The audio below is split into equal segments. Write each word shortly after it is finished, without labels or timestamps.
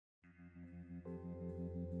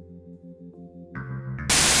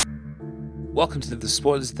Welcome to the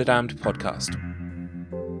Spoilers of the Damned podcast.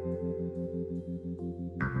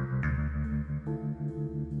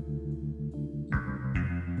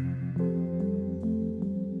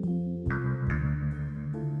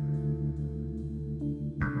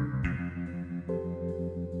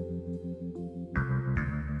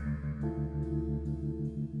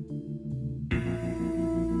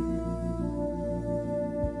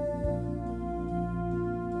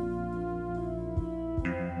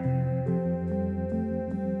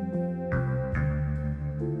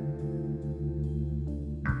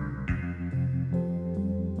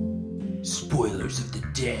 Spoilers of the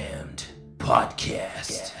Damned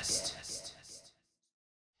podcast.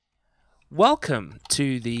 Welcome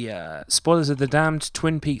to the Spoilers of the Damned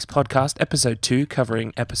Twin Peaks podcast, episode 2,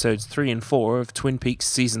 covering episodes 3 and 4 of Twin Peaks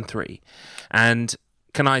season 3. And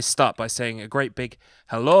can I start by saying a great big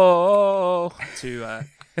hello to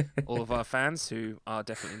all of our fans who are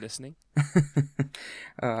definitely listening.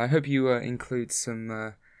 I hope you include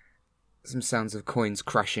some sounds of coins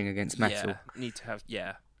crashing against metal. Yeah, need to have,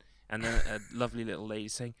 yeah. And then a lovely little lady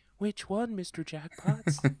saying, "Which one, Mr.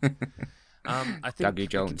 Jackpots?" I think Dougie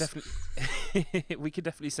Jones. We could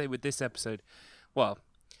definitely say with this episode, well,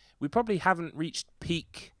 we probably haven't reached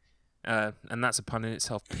peak, and that's a pun in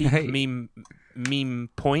itself, peak meme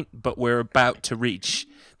point, but we're about to reach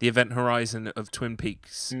the event horizon of Twin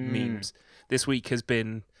Peaks memes. This week has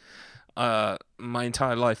been, my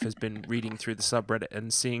entire life has been reading through the subreddit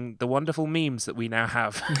and seeing the wonderful memes that we now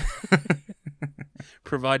have.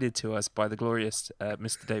 Provided to us by the glorious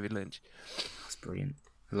Mr. David Lynch. That's brilliant.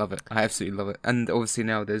 I love it. I absolutely love it. And obviously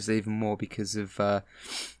now there's even more because of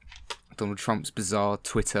Donald Trump's bizarre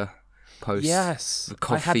Twitter post. Yes. The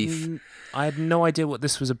covfefe. I had no idea what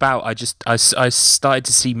this was about. I started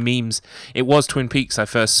to see memes. It was Twin Peaks I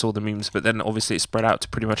first saw the memes, but then obviously it spread out to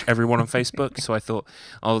pretty much everyone on Facebook. So I thought,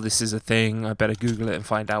 oh, this is a thing. I better Google it and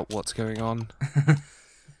find out what's going on.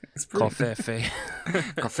 It's brilliant. Covfefe.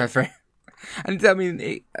 Covfefe. And I mean,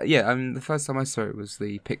 the first time I saw it was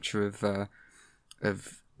the picture of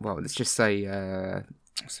well, let's just say,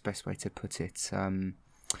 what's the best way to put it?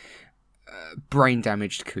 Brain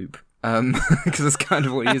damaged Coop, because that's kind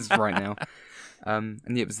of what he is right now.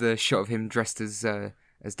 And it was the shot of him dressed as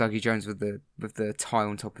Dougie Jones with the tie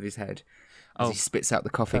on top of his head. As he spits out the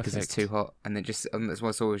coffee because it's too hot, and then just that's what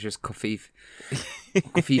I saw was just covfefe, how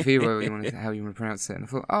you want to pronounce it. And I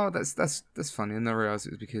thought, oh, that's funny, and I realised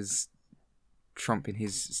it was because Trump, in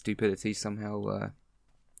his stupidity, somehow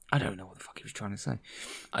I don't know what the fuck he was trying to say.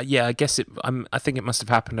 Yeah, I guess I think it must have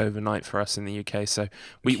happened overnight for us in the UK. So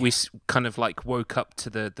we kind of like woke up to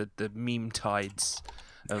the meme tides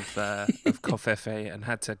of covfefe and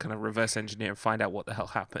had to kind of reverse engineer and find out what the hell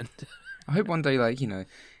happened. I hope one day,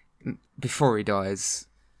 before he dies,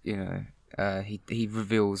 he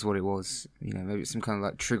reveals what it was. Maybe it's some kind of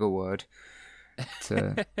like trigger word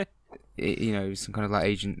to. Some kind of like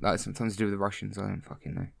agent, like sometimes to do with the Russians. I don't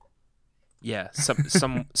fucking know. Yeah,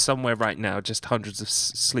 somewhere right now, just hundreds of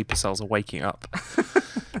sleeper cells are waking up.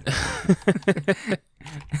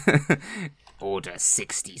 Order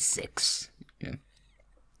 66. Yeah,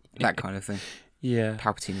 that kind of thing. Yeah,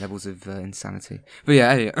 Palpatine levels of insanity. But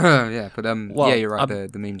yeah, you're right.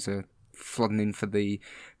 The memes are flooding in for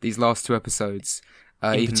these last two episodes.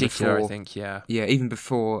 In even particular, before, I think. Yeah, even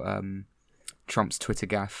before Trump's Twitter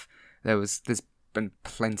gaffe. There's been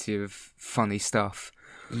plenty of funny stuff.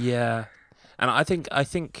 Yeah, and I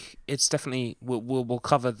think it's definitely we'll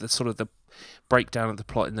cover the sort of the breakdown of the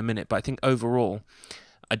plot in a minute. But I think overall,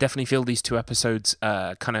 I definitely feel these two episodes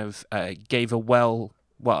kind of gave a welcomed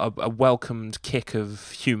kick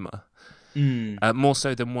of humour, more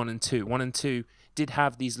so than 1 and 2. 1 and 2 did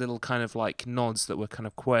have these little kind of like nods that were kind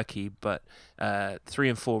of quirky, but 3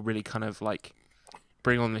 and 4 really kind of like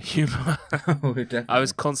bring on the humour. Oh, definitely. I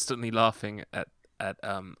was constantly laughing at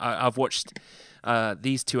I've watched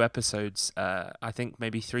these two episodes I think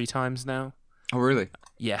maybe 3 times now. Oh, really?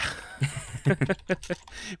 Yeah.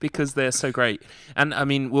 Because they're so great. And I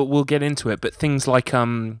mean we'll get into it, but things like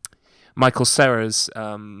Michael Cera's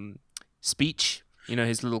speech,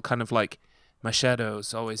 his little kind of like, my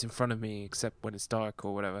shadow's always in front of me except when it's dark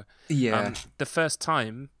or whatever. Yeah. The first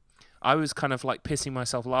time I was kind of like pissing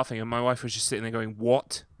myself laughing, and my wife was just sitting there going,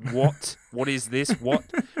 "What? What is this? What?"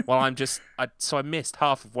 While I missed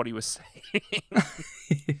half of what he was saying.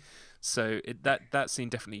 So that scene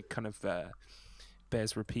definitely kind of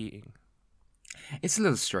bears repeating. It's a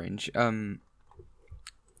little strange. I mean,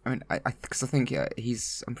 because I think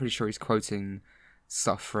I'm pretty sure he's quoting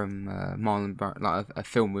stuff from Marlon Brando, like a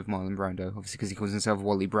film with Marlon Brando, obviously because he calls himself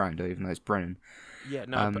Wally Brando, even though it's Brennan. Yeah,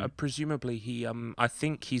 no, presumably he, I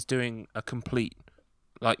think he's doing a complete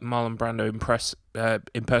like Marlon Brando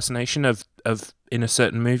impersonation of in a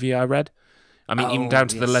certain movie I read. I mean, even down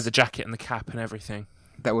to the leather jacket and the cap and everything.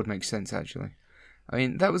 That would make sense, actually. I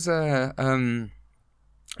mean, that was a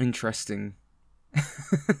interesting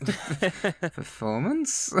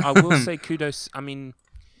performance. I will say kudos. I mean,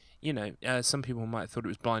 you know, some people might have thought it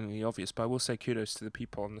was blindingly obvious, but I will say kudos to the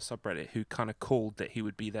people on the subreddit who kind of called that he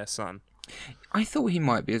would be their son. I thought he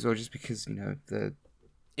might be as well, just because, you know,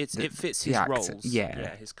 it fits his actor. roles.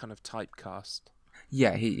 Yeah, his kind of typecast.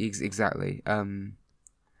 Yeah, exactly.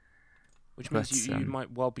 Which means you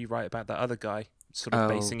might well be right about that other guy, sort of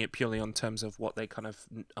basing it purely on terms of what they kind of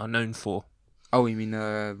are known for. Oh, you mean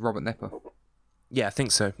Robert Nepper? Yeah, I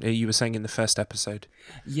think so. You were saying in the first episode.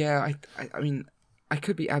 Yeah, I mean, I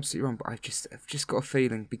could be absolutely wrong, but I've just got a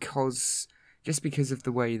feeling because of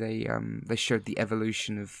the way they showed the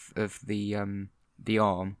evolution of the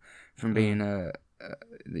arm from being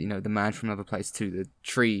you know, the man from another place to the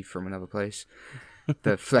tree from another place,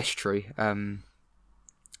 the flesh tree.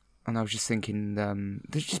 And I was just thinking,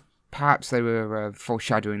 perhaps they were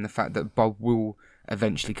foreshadowing the fact that Bob will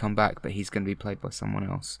eventually come back, but he's going to be played by someone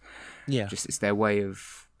else. Yeah, just it's their way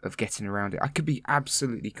of getting around it. I could be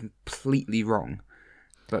absolutely completely wrong,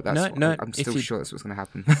 but I'm still sure that's what's going to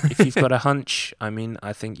happen. If you've got a hunch, I mean,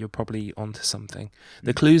 I think you're probably onto something.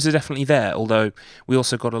 The clues are definitely there, although we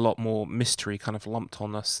also got a lot more mystery kind of lumped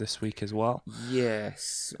on us this week as well.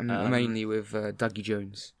 Yes, mainly with Dougie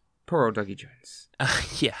Jones. Poor old Dougie Jones.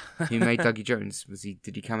 Yeah. Who made Dougie Jones?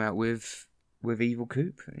 Did he come out with Evil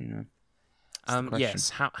Coop? You know.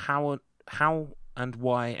 Yes. How and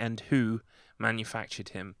why and who manufactured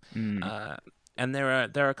him? And there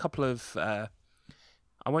are a couple of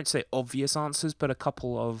I won't say obvious answers, but a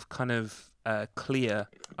couple of kind of clear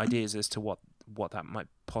ideas as to what that might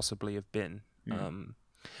possibly have been.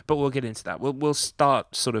 But we'll get into that. We'll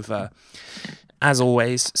start sort of, as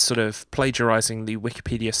always, sort of plagiarising the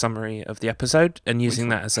Wikipedia summary of the episode and using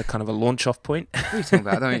that as a kind of a launch-off point. What are you talking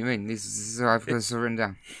about? I don't know what you mean. I've got this written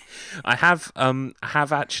down. I have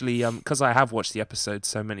actually, because I have watched the episode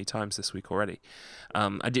so many times this week already,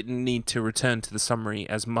 I didn't need to return to the summary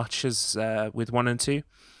as much as with 1 and 2,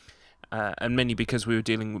 and mainly because we were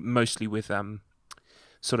dealing mostly with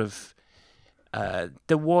sort of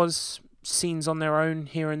there was scenes on their own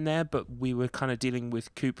here and there, but we were kind of dealing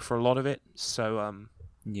with Coop for a lot of it. So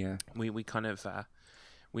yeah, we kind of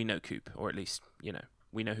we know Coop, or at least, you know,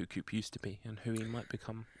 we know who Coop used to be and who he might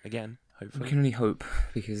become again. Hopefully, we can only hope,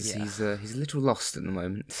 because he's a little lost at the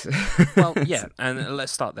moment. Well, yeah, and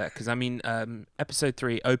let's start there, because I mean, episode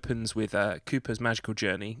 3 opens with Cooper's magical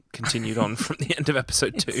journey, continued on from the end of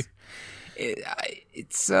episode 2.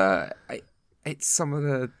 It's some of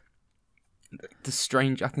the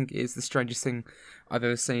strange. I think it is the strangest thing I've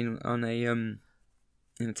ever seen on in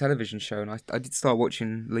a television show. And I did start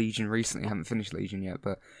watching Legion recently. I haven't finished Legion yet,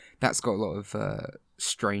 but that's got a lot of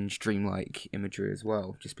strange dreamlike imagery as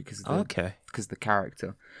well, just because of the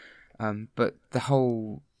character. But the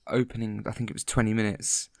whole opening, I think it was 20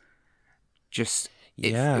 minutes. Just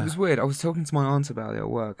it was weird. I was talking to my aunt about it at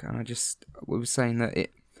work, and we were saying that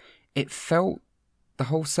it felt, the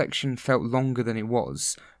whole section felt longer than it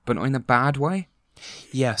was, but not in a bad way.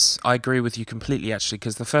 Yes, I agree with you completely, actually,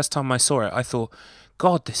 because the first time I saw it, I thought,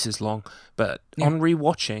 God, this is long. But on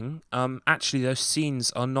rewatching, actually, those scenes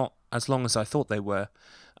are not as long as I thought they were.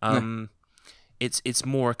 It's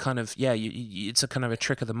more a kind of, it's a kind of a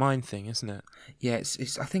trick of the mind thing, isn't it? Yeah,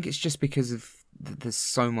 I think it's just because of there's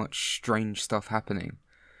so much strange stuff happening,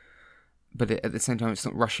 but at the same time, it's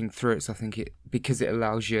not rushing through it. So I think because it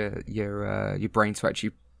allows your brain to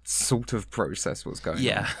actually sort of process what's going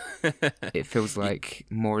on. It feels like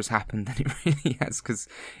more has happened than it really has, because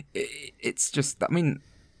it's just, I mean,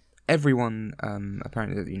 everyone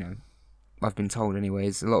apparently, you know, I've been told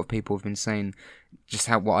anyways, a lot of people have been saying just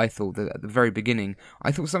what I thought, that at the very beginning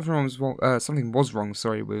I thought something was wrong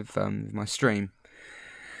with my stream,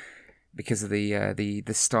 because of the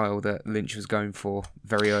style that Lynch was going for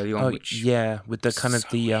very early on. With the kind of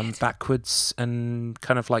the backwards and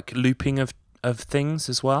kind of like looping of things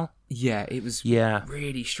as well. Yeah, it was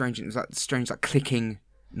really strange. It was like strange, like clicking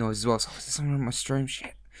noise as well. So, is there someone on my stream?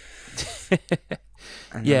 Shit.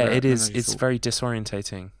 It is. It's very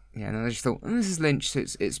disorientating. Yeah, and I just thought, this is Lynch. So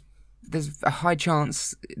there's a high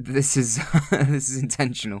chance this is this is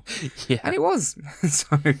intentional. Yeah, and it was.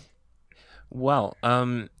 So, well,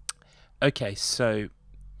 okay. So,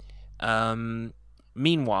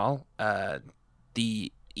 meanwhile,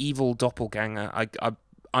 the evil doppelganger.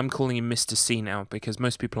 I'm calling him Mr. C now because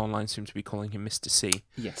most people online seem to be calling him Mr. C.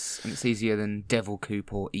 Yes, and it's easier than Devil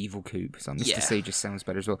Coop or Evil Coop. So Mr. Yeah. C just sounds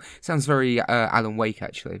better as well. Sounds very Alan Wake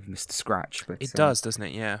actually, Mr. Scratch. But It does, doesn't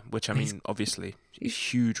it? Yeah. Which I mean, obviously, a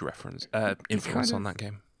huge influence on that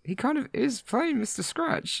game. He kind of is playing Mr.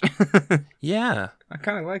 Scratch. Yeah. I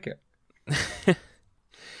kind of like it.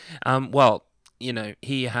 Well, you know,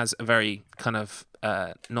 he has a very kind of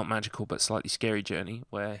not magical but slightly scary journey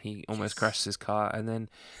where he almost crashes his car and then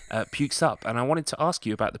pukes up. And I wanted to ask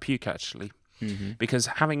you about the puke actually, because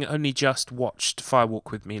having only just watched Firewalk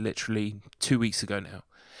with Me literally 2 weeks ago now,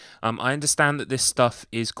 I understand that this stuff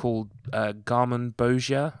is called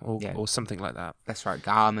Garmonbozia or something like that. That's right,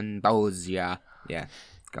 Garmonbozia. Yeah,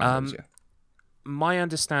 Garmonbozia. My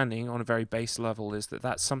understanding on a very base level is that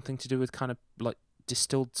that's something to do with kind of like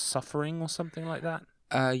distilled suffering or something like that.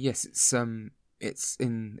 Yes, it's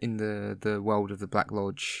in the world of the Black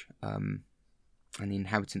Lodge, and the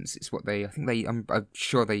inhabitants. It's what I'm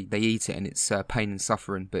sure they eat it, and it's pain and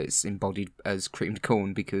suffering, but it's embodied as creamed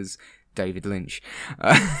corn because David Lynch.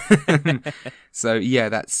 So yeah,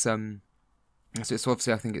 that's so it's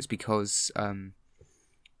obviously I think it's because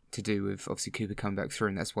to do with obviously Cooper coming back through,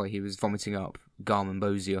 and that's why he was vomiting up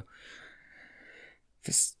Garmonbozia.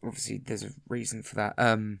 Obviously, there's a reason for that.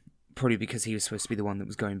 Probably because he was supposed to be the one that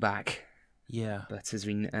was going back. Yeah. But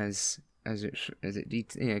as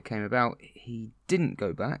it came about, he didn't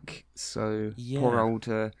go back. So poor old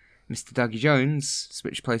Mr. Dougie Jones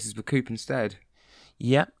switched places with Coop instead.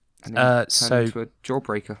 Yeah. And then turned into a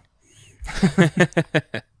jawbreaker.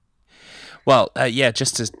 Well,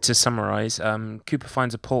 just to summarise, Cooper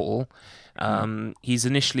finds a portal. He's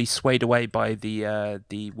initially swayed away by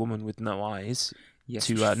the woman with no eyes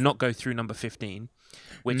to not go through number 15,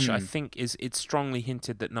 which I think it's strongly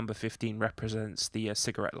hinted that number 15 represents the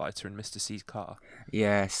cigarette lighter in Mr. C's car.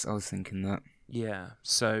 Yes, I was thinking that. Yeah,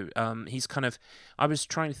 so he's kind of... I was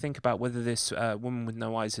trying to think about whether this woman with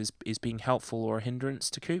no eyes is being helpful or a hindrance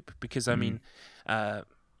to Coop, because, I mean,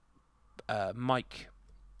 Mike...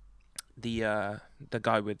 The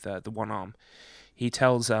guy with the one arm, he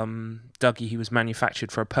tells Dougie he was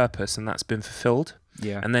manufactured for a purpose and that's been fulfilled.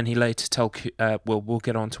 Yeah. And then he later we'll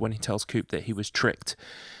get on to when he tells Coop that he was tricked.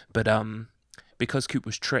 But because Coop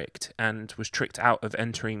was tricked and was tricked out of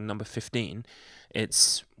entering number 15,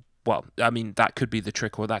 it's... Well, I mean, that could be the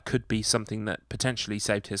trick, or that could be something that potentially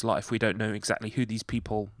saved his life. We don't know exactly who these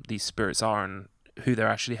spirits are and who they're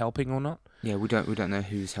actually helping or not. Yeah, we don't know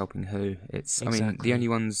who's helping who. It's exactly. I mean, the only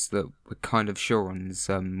ones that we're kind of sure on is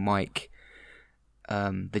Mike,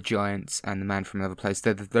 the Giant, and the Man from Another Place.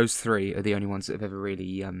 Those three are the only ones that have ever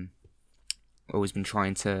really always been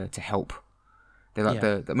trying to help. They're like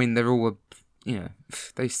I mean, they're all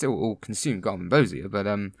they still all consume Garmonbozia, but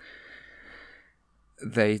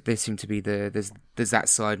they seem to be there's that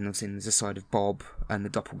side, and obviously there's a side of Bob and the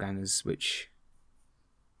doppelgangers, which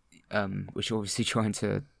obviously trying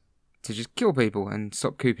to just kill people and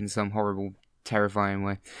stop Coop in some horrible, terrifying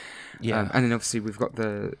way. Yeah. And then obviously we've got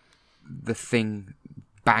the thing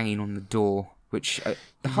banging on the door, which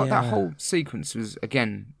that whole sequence was,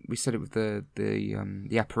 again, we said it with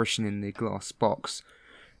the apparition in the glass box.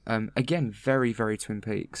 Again, very, very Twin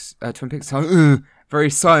Peaks. Very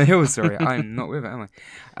Silent Hill, sorry. I'm not with it, am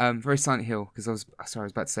I? Very Silent Hill, because I was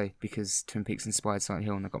about to say, because Twin Peaks inspired Silent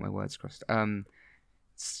Hill and I got my words crossed.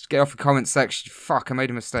 Get off the comment section. Fuck, I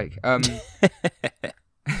made a mistake. But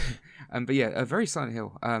yeah, a very Silent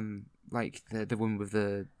Hill. Like the woman with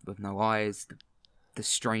no eyes, the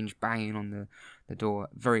strange banging on the door.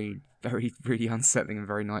 Very, very, really unsettling and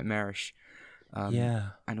very nightmarish. And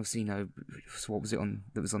also, what was it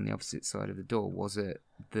that was on the opposite side of the door? Was it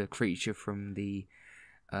the creature from the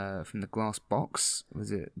glass box?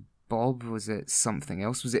 Was it Bob? Was it something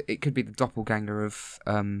else? Was it? It could be the doppelganger of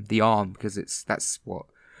the arm, because that's what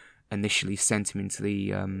initially sent him into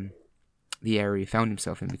the area he found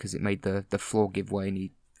himself in, because it made the floor give way and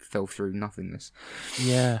he fell through nothingness.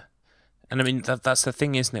 Yeah, and I mean that's the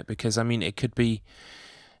thing, isn't it? Because I mean it could be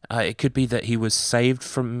that he was saved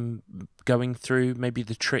from going through. Maybe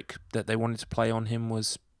the trick that they wanted to play on him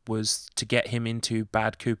was to get him into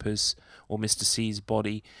Bad Cooper's or Mr. C's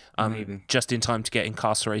body, just in time to get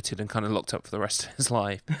incarcerated and kind of locked up for the rest of his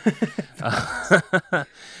life.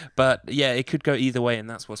 But yeah, it could go either way, and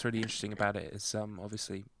that's what's really interesting about it. Is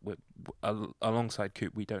obviously alongside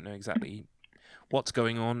Coop, we don't know exactly what's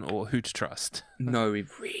going on or who to trust. No, we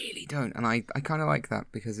really don't, and I kind of like that,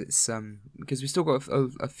 because it's because we've still got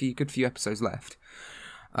a few episodes left.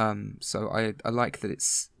 So I like that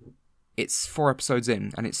it's 4 episodes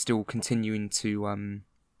in and it's still continuing to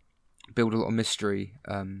build a lot of mystery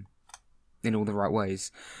in all the right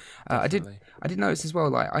ways. I did notice as well.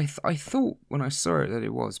 Like I thought when I saw it that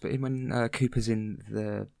it was, but when Cooper's in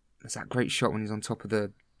there's that great shot when he's on top of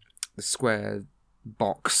the square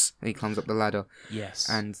box and he climbs up the ladder. Yes.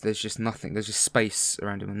 And there's just nothing. There's just space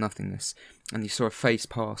around him and nothingness. And you saw a face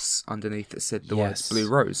pass underneath that said the words Blue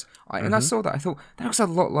Rose. And I saw that. I thought that looks a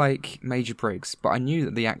lot like Major Briggs, but I knew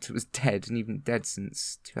that the actor was dead and even dead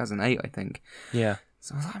since 2008, I think. Yeah.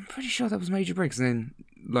 So I was like, I'm pretty sure that was Major Briggs. And then,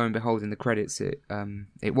 lo and behold, in the credits, it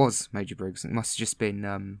was Major Briggs. It must have just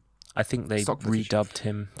been. I think they redubbed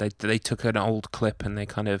him. They took an old clip and they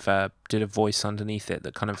kind of did a voice underneath it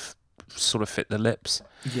that kind of sort of fit the lips.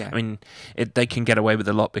 Yeah. I mean, they can get away with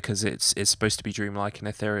a lot because it's supposed to be dreamlike and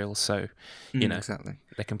ethereal, so you know exactly.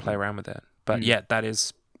 They can play around with it. But yeah, that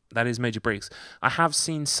is Major Briggs. I have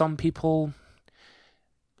seen some people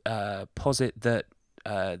posit that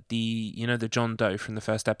the John Doe from the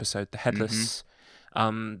first episode, the headless,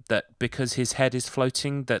 that because his head is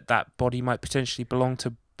floating, that body might potentially belong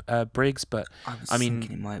to Briggs. But I mean,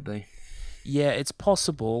 thinking it might be. Yeah, it's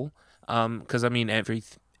possible. Because I mean,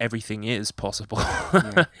 everything is possible.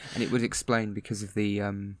 Yeah. And it would explain because of the I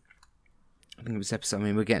think it was episode. I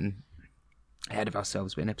mean, we're getting ahead of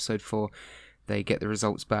ourselves, but in episode 4, they get the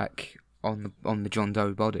results back on the John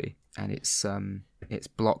Doe body, and it's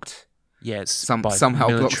blocked. Yeah, it's somehow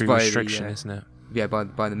blocked by restriction, isn't it? Yeah,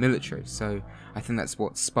 by the military. So I think that's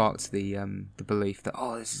what sparked the belief that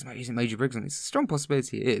isn't Major Briggs, and it's a strong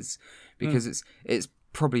possibility it is, because it's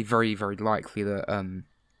probably very, very likely that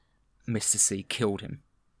Mr. C killed him.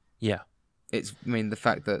 Yeah. I mean, the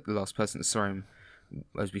fact that the last person that saw him,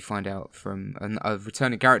 as we find out from a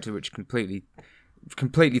returning character, which completely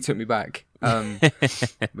took me back,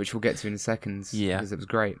 which we'll get to in a second, because it was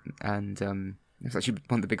great. And it's actually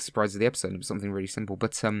one of the big surprises of the episode. It was something really simple.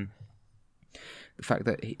 But the fact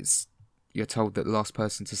that you're told that the last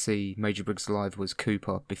person to see Major Briggs alive was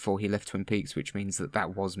Cooper before he left Twin Peaks, which means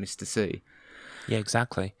that was Mr. C. Yeah,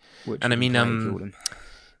 exactly. And I mean, killed him.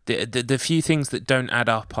 The few things that don't add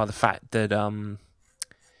up are the fact that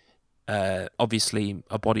obviously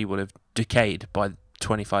a body would have decayed by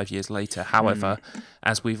 25 years later. However,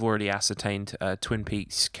 as we've already ascertained, Twin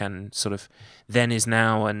Peaks can sort of then is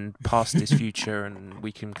now and past is future, and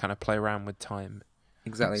we can kind of play around with time.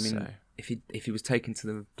 Exactly. I mean, if he was taken to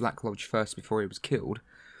the Black Lodge first before he was killed,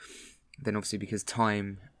 then obviously because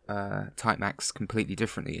time acts completely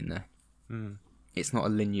differently in there. It's not a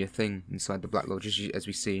linear thing inside the Black Lodge, as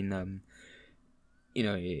we see in,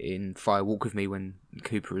 in Fire Walk With Me, when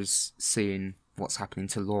Cooper is seeing what's happening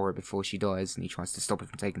to Laura before she dies, and he tries to stop her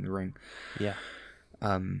from taking the ring. Yeah.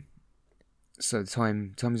 So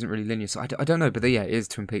time isn't really linear. So I don't know, but it is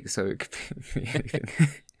Twin Peaks, so it could be anything.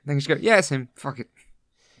 Then you should go, yeah, it's him. Fuck it.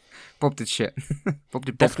 Bob did shit. Bob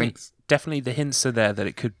did Bob things. Definitely the hints are there that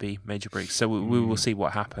it could be Major Briggs, so we will see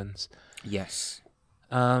what happens. Yes.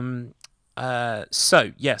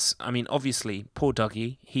 So yes, I mean, obviously, poor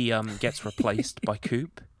Dougie, he gets replaced by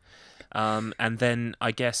Coop, and then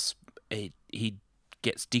I guess he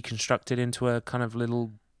gets deconstructed into a kind of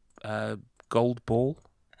little gold ball.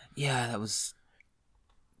 Yeah, that was.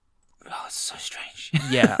 Oh, it's so strange.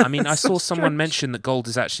 Yeah, I mean, I saw someone mention that gold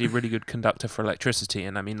is actually a really good conductor for electricity,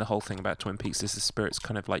 and I mean, the whole thing about Twin Peaks is the spirits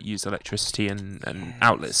kind of like use electricity and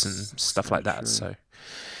outlets and stuff like that. True. So,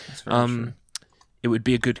 that's very true. It would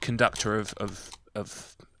be a good conductor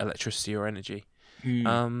of electricity or energy.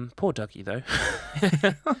 Poor Dougie, though.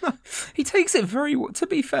 He takes it very well, to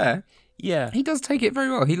be fair. Yeah. He does take it very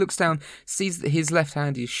well. He looks down, sees that his left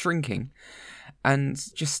hand is shrinking, and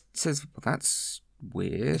just says, well, that's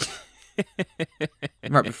weird.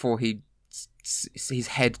 Right before his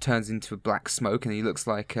head turns into a black smoke and he looks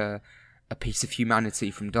like a piece of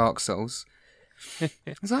humanity from Dark Souls. I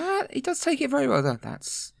was like, he does take it very well.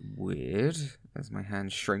 That's weird. As my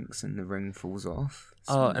hand shrinks and the ring falls off.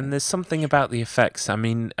 And there's something about the effects. I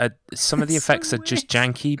mean, some of the effects are just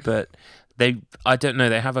janky, but I don't know,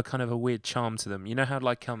 they have a kind of a weird charm to them. You know how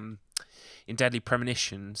like in Deadly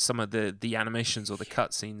Premonition, some of the animations or the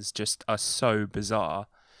cutscenes just are so bizarre.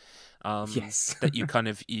 Yes. That you kind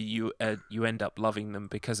of you end up loving them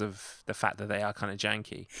because of the fact that they are kind of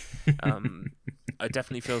janky. I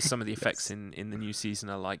definitely feel some of the effects in the new season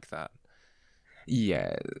are like that.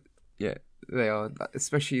 Yeah, they are.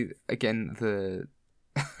 Especially again the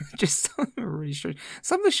just really strange.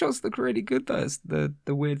 Some of the shots look really good though. It's the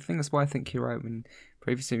weird thing. That's why I think you're right when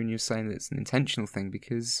previously when you were saying that it's an intentional thing,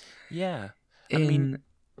 because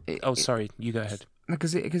sorry, you go ahead.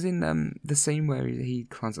 Because in the scene where he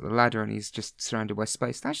climbs up the ladder and he's just surrounded by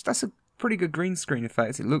space, that's a pretty good green screen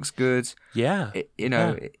effect. It looks good. Yeah.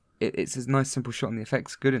 It's a nice simple shot and the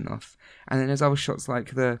effect's good enough. And then there's other shots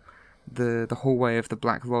like the the hallway of the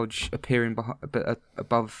Black Lodge appearing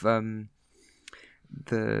above the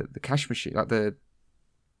cash machine, like the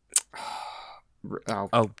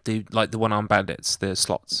the one-armed bandits, the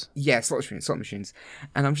slots. Yeah, slot machines.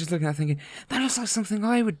 And I'm just looking at it thinking, that looks like something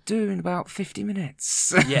I would do in about 50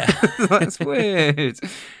 minutes. Yeah. That's weird.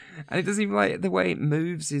 And it doesn't even, like, the way it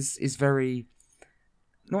moves is very,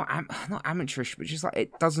 not amateurish, but just like,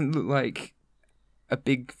 it doesn't look like a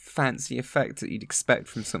big fancy effect that you'd expect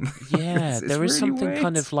from something. Yeah, it's there is really something weird.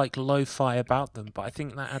 kind of like lo-fi about them, but I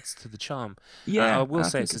think that adds to the charm. Yeah, I will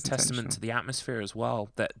say think it's a testament to the atmosphere as well.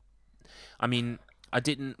 That, I mean, I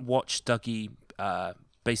didn't watch Dougie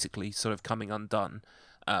basically sort of coming undone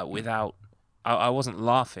without. I wasn't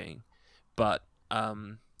laughing, but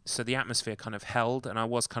so the atmosphere kind of held, and I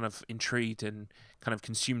was kind of intrigued and kind of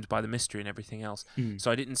consumed by the mystery and everything else.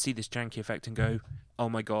 So I didn't see this janky effect and go, "Oh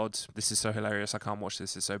my god, this is so hilarious! I can't watch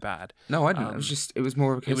this. It's so bad." No, I didn't. It was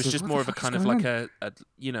more of a case It was of, just what more the of a fuck is kind of going like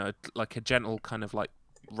on? like a gentle kind of like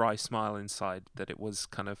wry smile inside that it was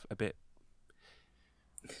kind of a bit.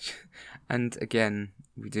 And again,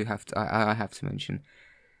 we do have to. I have to mention,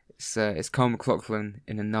 it's Carl McLachlan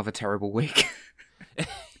in another terrible wig.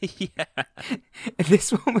 Yeah,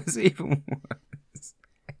 This one was even worse.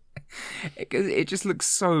 It just looks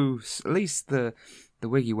so. At least the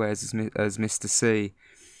wig he wears as Mr. C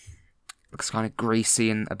looks kind of greasy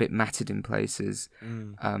and a bit matted in places,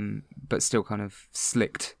 but still kind of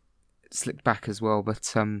slicked back as well. But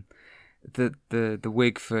the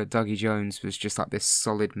wig for Dougie Jones was just like this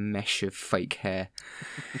solid mesh of fake hair.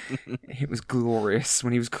 It was glorious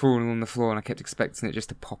when he was crawling on the floor, and I kept expecting it just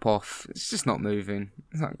to pop off. It's just not moving.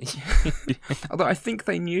 It's like, although I think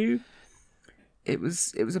they knew it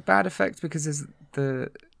was a bad effect, because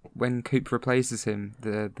when Coop replaces him,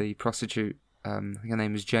 the prostitute, I think her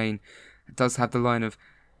name is Jane, does have the line of,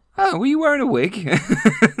 "Oh, were you wearing a wig?"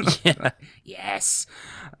 Yeah. Yes.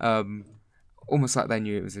 Almost like they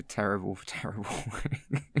knew it was a terrible, terrible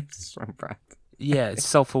wig. It's so bad. Yeah, it's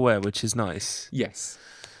self-aware, which is nice. Yes.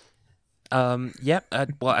 Yep.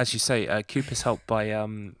 Well, as you say, Coop is helped by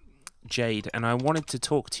Jade, and I wanted to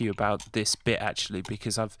talk to you about this bit actually,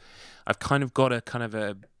 because I've kind of got a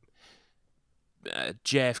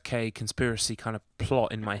JFK conspiracy kind of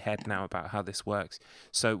plot in my head now about how this works.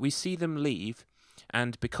 So we see them leave,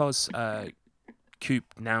 and because Coop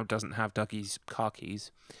now doesn't have Dougie's car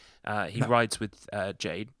keys, he rides with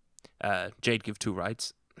Jade. Jade give 2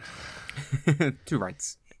 rides. 2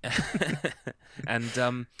 rides.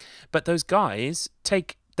 And but those guys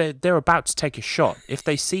they're about to take a shot. If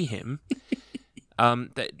they see him,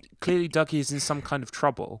 clearly Dougie is in some kind of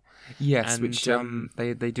trouble. Yes, and, which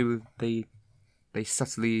they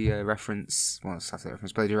subtly reference. Well, not subtly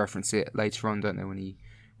reference, but they do reference it later on, don't they?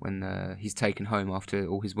 When he's taken home after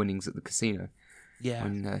all his winnings at the casino. Yeah.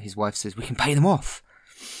 When his wife says, "We can pay them off."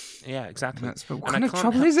 Yeah, exactly. What kind of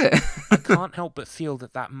trouble is it? I can't help but feel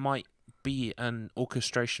that might be an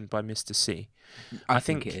orchestration by Mr. C. I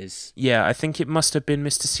think it is. Yeah, I think it must have been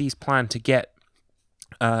Mr. C's plan to get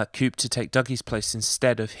Coop to take Dougie's place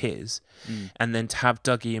instead of his, and then to have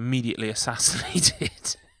Dougie immediately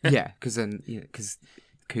assassinated. Yeah, because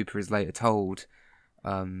Cooper is later told,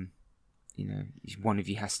 one of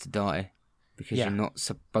you has to die because you're not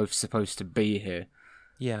both supposed to be here.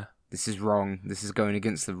 Yeah. This is wrong. This is going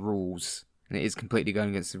against the rules. And it is completely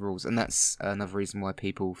going against the rules. And that's another reason why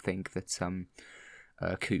people think that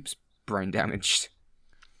Coop's brain damaged.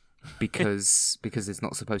 Because there's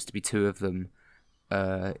not supposed to be 2 of them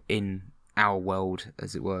in our world,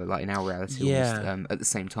 as it were, like in our reality, almost, at the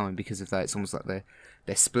same time. Because of that, it's almost like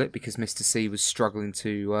they're split, because Mr. C was struggling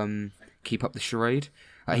to keep up the charade.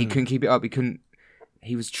 He couldn't keep it up.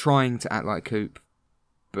 He was trying to act like Coop,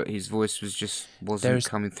 but his voice wasn't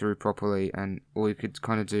coming through properly, and all he could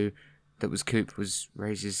kind of do that was Coop was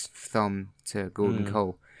raise his thumb to Gordon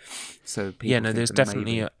Cole. So people there's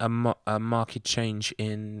definitely a marked change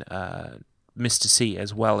in Mr. C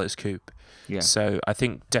as well as Coop. Yeah. So I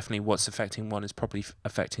think definitely what's affecting one is probably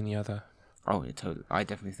affecting the other. Oh yeah, totally. I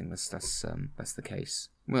definitely think that's the case.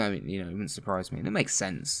 Well, I mean, it wouldn't surprise me, and it makes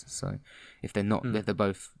sense. So if they're not, if they're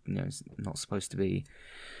both, not supposed to be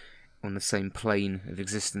on the same plane of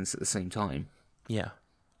existence at the same time. Yeah.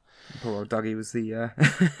 Poor old Dougie was the...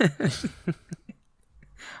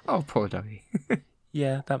 Oh, poor Dougie.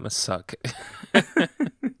 Yeah, that must suck.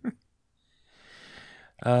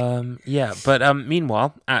 But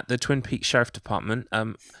meanwhile, at the Twin Peaks Sheriff Department,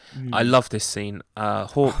 I love this scene.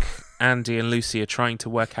 Hawk, Andy and Lucy are trying to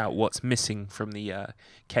work out what's missing from the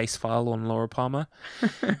case file on Laura Palmer.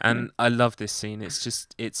 And I love this scene.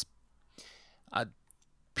 It's a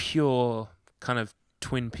pure kind of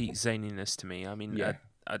Twin Peaks zaniness to me. I mean,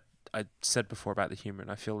 I said before about the humour,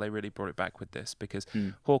 and I feel they really brought it back with this because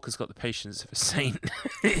Hawk has got the patience of a saint.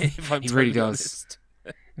 If I'm He really totally does.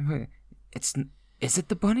 honest. Is it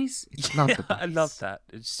the bunnies? It's not the bunnies. I love that.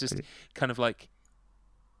 It's just kind of like,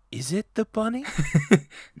 is it the bunny?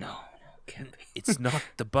 No, it can't be. It's not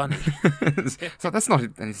the bunny. So that's not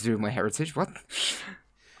anything to do with my heritage. What?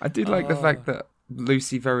 I do like the fact that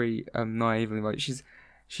Lucy very naively, like she's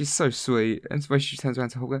so sweet, and when she turns around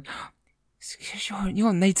to Hawk,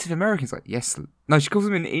 you're Native American. It's like, yes. No, she calls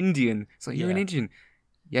him an Indian. It's like, you're an Indian.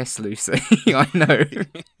 Yes, Lucy. I know.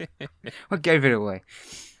 I gave it away.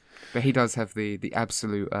 But he does have the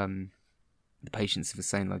absolute the patience of a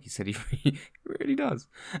saint, like you said. He really does.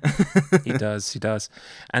 He does.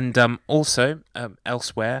 And also,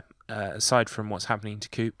 elsewhere, aside from what's happening to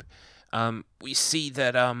Coop, we see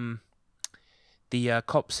that the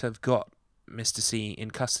cops have got Mr. C in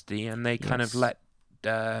custody, and they kind of let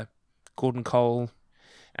Gordon Cole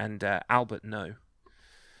and Albert know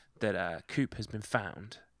that Coop has been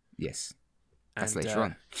found. Yes. That's later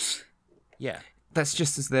on. Yeah. That's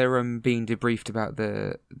just as they're being debriefed about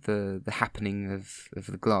the happening of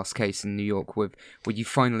the glass case in New York, where you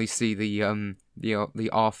finally see the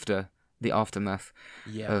aftermath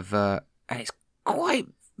of and it's quite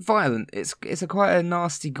violent. It's quite a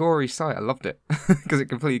nasty, gory sight. I loved it because it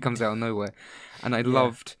completely comes out of nowhere, and I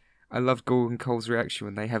loved Gordon Cole's reaction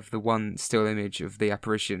when they have the one still image of the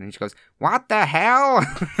apparition, and he just goes, "What the hell?"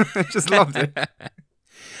 I just loved it.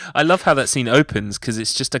 I love how that scene opens because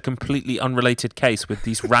it's just a completely unrelated case with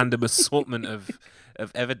these random assortment of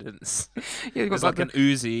evidence. Yeah, it's like an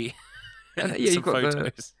Uzi. And, you've got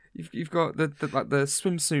photos. You've got the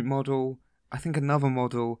swimsuit model. I think another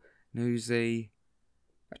model, an Uzi,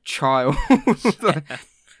 a child.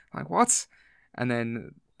 Like what? And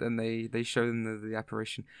then they show them the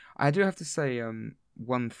apparition. I do have to say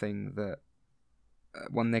one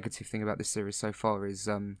negative thing about this series so far is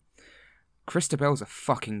Christabel's a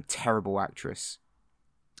fucking terrible actress.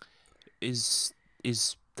 Is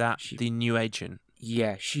that the new agent?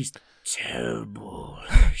 Yeah, she's terrible.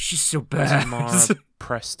 She's so bad. Mara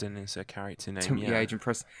Preston is her character name. Yeah, Agent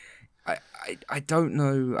Preston. I don't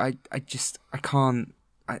know. I can't.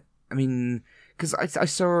 I mean, because I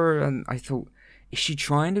saw her and I thought, is she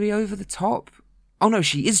trying to be over the top? Oh no,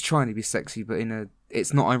 she is trying to be sexy, but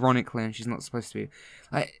it's not ironically, and she's not supposed to be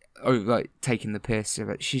like taking the piss of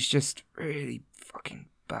it. She's just really fucking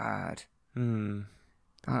bad.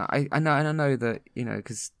 I know that,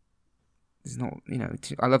 because there's not,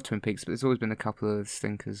 I love Twin Peaks, but there's always been a couple of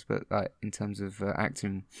stinkers, but like in terms of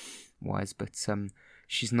acting wise, but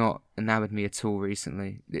she's not enamored me at all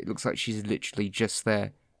recently. It looks like she's literally just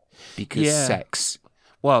there because sex.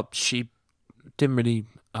 Well, she didn't really.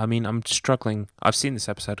 I mean, I'm struggling. I've seen this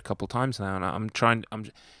episode a couple of times now, and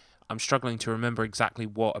I'm struggling to remember exactly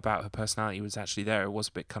what about her personality was actually there. It was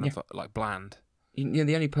a bit kind of like bland.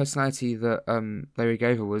 The only personality that Larry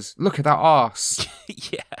gave her was, look at that arse.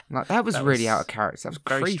 Yeah, like that was really out of character. That was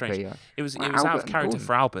very creepy. Strange. It was out of character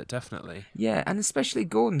for Albert, definitely. Yeah, and especially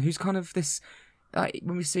Gordon, who's kind of this.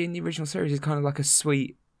 When we see in the original series, he's kind of like a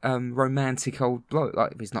sweet, romantic old bloke.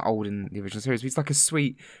 Like, he's not old in the original series, but he's like a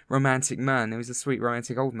sweet romantic man. He was a sweet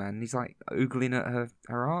romantic old man, and he's like oogling at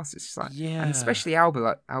her ass. It's just like, and especially Albert.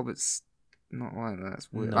 Like, Albert's not like that.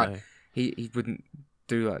 That's weird. No. Like, he wouldn't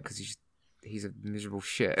do that because he's a miserable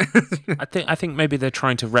shit. I think maybe they're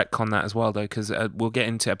trying to retcon that as well, though, because we'll get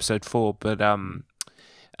into episode 4. But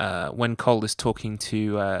when Cole is talking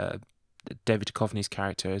to David Duchovny's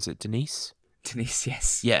character, is it Denise? Denise,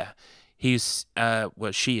 yes. Yeah. He's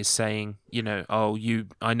she is saying,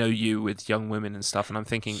 I know you with young women and stuff, and I'm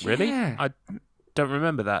thinking, really? I don't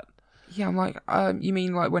remember that. Yeah, I'm like, you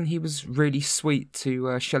mean like when he was really sweet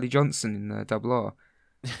to Shelley Johnson in Double R?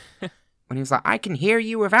 When he was like, I can hear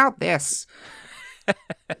you without this.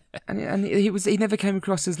 and he never came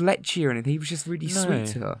across as lechy or anything. He was just really sweet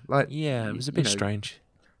to her. Like, yeah, it was a bit strange.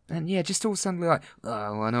 And yeah, just all suddenly like,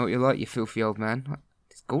 oh, I know what you're like, you filthy old man. Like,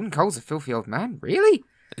 Gordon Cole's a filthy old man? Really?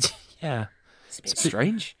 Yeah. It's a bit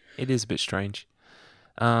strange. It is a bit strange.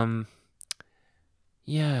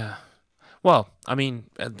 Yeah. Well, I mean,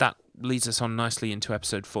 that leads us on nicely into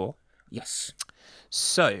episode 4. Yes.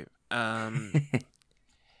 So,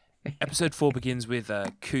 episode 4 begins with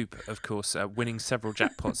Coop, of course, winning several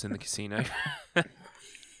jackpots in the casino.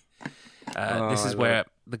 This is where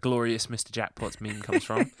the glorious Mr. Jackpots meme comes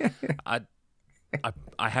from.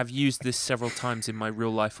 I have used this several times in my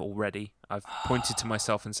real life already. I've pointed to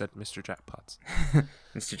myself and said, Mr. Jackpots.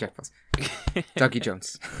 Mr. Jackpots. Dougie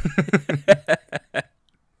Jones.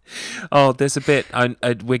 Oh, there's a bit.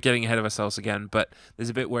 We're getting ahead of ourselves again, but there's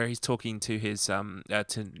a bit where he's talking to his to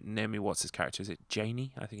Naomi Watts' character. Is it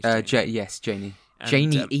Janie? I think it's Janie. Yes, Janie. And,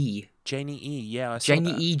 Janie E. Janie E. Yeah, I saw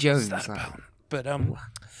Janie that. E. Jones. What's that about? But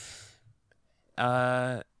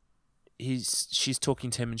she's talking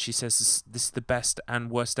to him and she says, "This is the best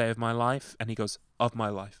and worst day of my life," and he goes, "Of my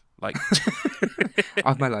life." Like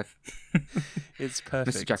of my life. It's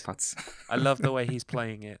perfect. Mr. Jackpots. I love the way he's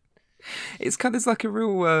playing it. It's kind of like a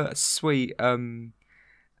real sweet.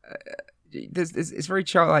 It's very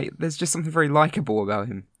childlike. There's just something very likable about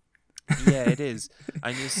him. Yeah, it is.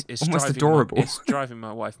 And it's almost driving adorable. It's driving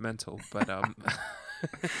my wife mental. But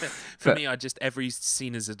for me, every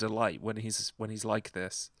scene is a delight when he's like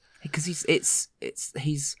this. Because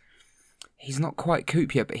he's not quite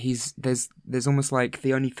Coop yet, but there's almost like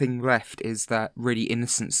the only thing left is that really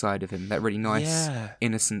innocent side of him, that really nice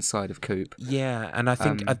innocent side of Coop. Yeah, and I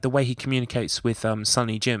think the way he communicates with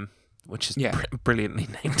Sonny Jim, which is brilliantly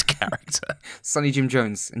named character, Sonny Jim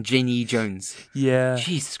Jones and Janie Jones. Yeah,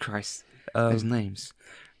 Jesus Christ, those names.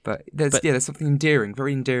 But there's something endearing,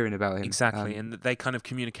 very endearing about him. Exactly, and they kind of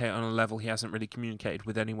communicate on a level he hasn't really communicated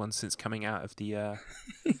with anyone since coming out of the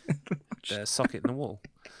socket in the wall.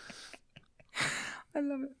 I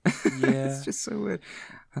love it. Yeah. It's just so weird.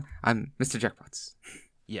 I'm Mr. Jackpots.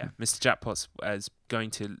 Yeah, Mr. Jackpots is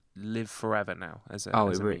going to live forever now.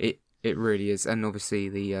 It really is, and obviously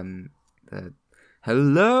the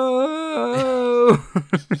hello.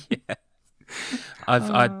 Yeah, I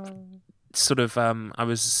was sort of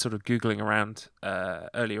googling around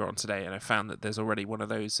earlier on today, and I found that there's already one of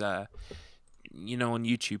those. On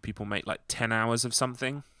YouTube, people make like 10 hours of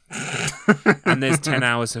something. And there's 10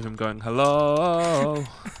 hours of him going hello.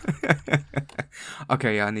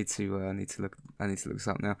 Okay, I need to look this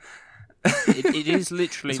up now. It is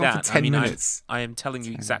literally that. 10 minutes. I am telling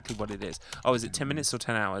you exactly what it is. Oh, is it 10 minutes or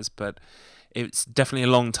 10 hours? But it's definitely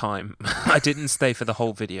a long time. I didn't stay for the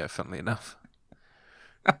whole video, funnily enough.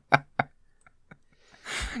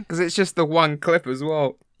 Because it's just the one clip as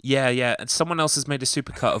well. Yeah. And someone else has made a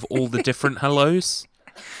supercut of all the different hellos.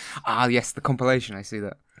 Ah, yes, the compilation. I see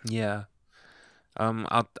that. Yeah.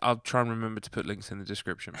 I'll try and remember to put links in the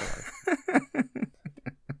description below.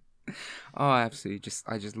 Oh, I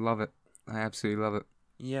just love it. I absolutely love it.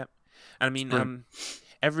 Yeah. And I mean,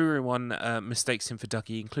 everyone mistakes him for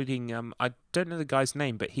Dougie, including I don't know the guy's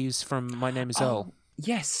name, but he's from My Name Is Earl.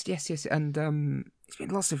 Yes, and he's been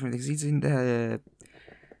lots of different things.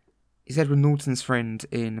 He's Edward Norton's friend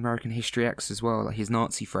in American History X as well, like his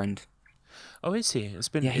Nazi friend. Oh, is he? It's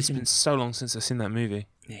been so long since I've seen that movie.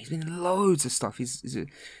 Yeah, he's been in loads of stuff. He's a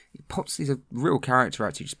real character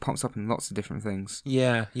actor. He just pops up in lots of different things.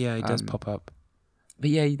 Yeah, he does pop up.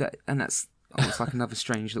 But yeah, that's almost like another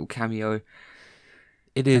strange little cameo.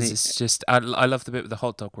 It is. It's just I love the bit with the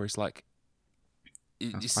hot dog where he's like,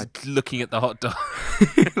 just looking at the hot dog.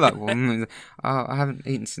 Like, well, I haven't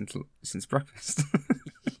eaten since breakfast.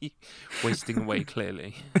 Wasting away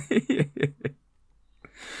clearly.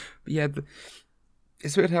 But yeah,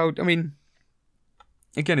 it's weird how, I mean,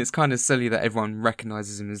 again, it's kind of silly that everyone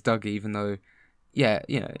recognises him as Dougie, even though,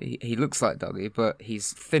 he looks like Dougie, but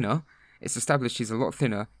he's thinner. It's established he's a lot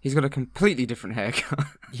thinner. He's got a completely different haircut.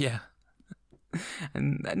 Yeah.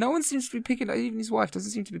 And no one seems to be picking up, even his wife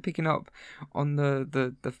doesn't seem to be picking up on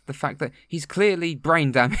the fact that he's clearly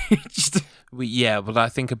brain damaged. Well, I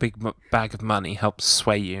think a big bag of money helps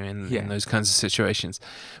sway you in those kinds of situations.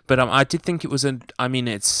 But I did think it was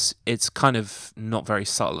it's kind of not very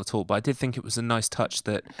subtle at all, but I did think it was a nice touch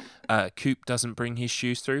that Coop doesn't bring his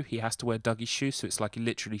shoes through. He has to wear Dougie's shoes, so it's like he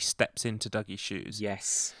literally steps into Dougie's shoes.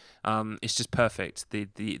 Yes. It's just perfect. The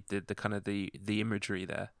kind of the imagery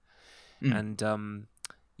there. And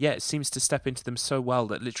it seems to step into them so well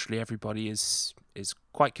that literally everybody is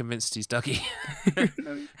quite convinced he's Dougie.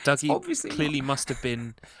 Dougie clearly must have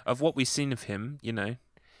been, of what we've seen of him,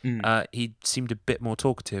 he seemed a bit more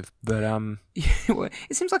talkative, but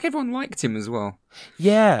it seems like everyone liked him as well.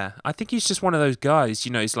 Yeah, I think he's just one of those guys.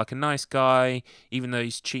 He's like a nice guy, even though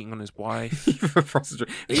he's cheating on his wife.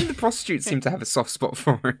 Even the prostitutes seem to have a soft spot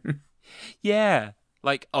for him. Yeah.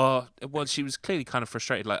 Like, she was clearly kind of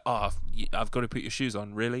frustrated, like, I've got to put your shoes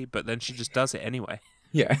on, really? But then she just does it anyway.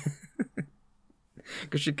 Yeah.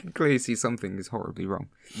 Because she can clearly see something is horribly wrong.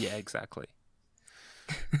 Yeah, exactly.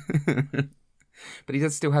 But he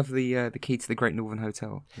does still have the key to the Great Northern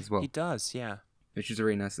Hotel as well. He does, yeah. Which is a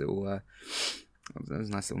really nice little, that was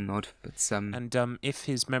a nice little nod. But And if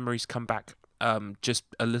his memories come back just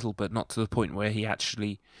a little, but not to the point where he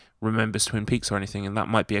actually remembers Twin Peaks or anything, and that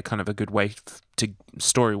might be a kind of a good way to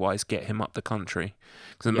story-wise get him up the country.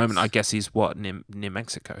 Because at the moment, I guess he's near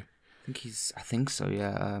Mexico. I think so.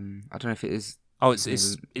 Yeah. I don't know if it is. Oh, Las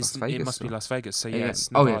Vegas, it must be Las Vegas. So yeah. it's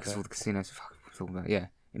Oh Nevada. yeah, because all the casinos. Fuck, we're talking about. Yeah,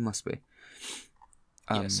 it must be.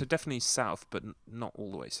 Yeah, so definitely south, but not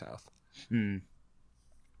all the way south.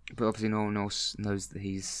 But obviously, no one else knows that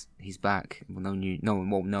he's back. Well, no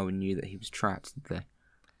one knew that he was trapped there.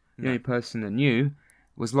 The only person that knew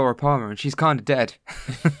was Laura Palmer, and she's kind of dead.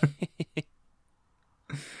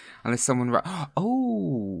 Unless someone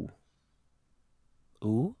ooh.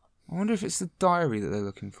 I wonder if it's the diary that they're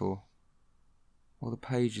looking for, or the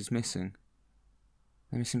page is missing.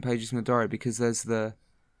 They're missing pages from the diary because there's the.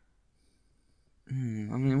 I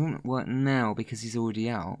mean, it won't work now because he's already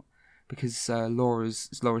out. Because Laura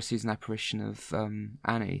sees an apparition of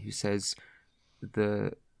Annie, who says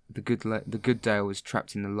the good Dale was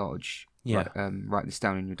trapped in the lodge. Yeah. Write this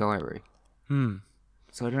down in your diary.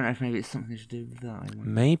 So I don't know if maybe it's something to do with that.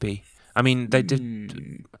 Maybe. I mean, they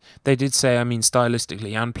did say, I mean,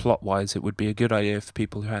 stylistically and plot-wise, it would be a good idea for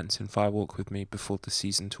people who hadn't seen Fire Walk with Me before the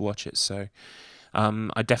season to watch it. So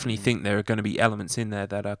I definitely think there are going to be elements in there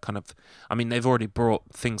that are kind of... I mean, they've already brought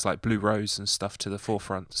things like Blue Rose and stuff to the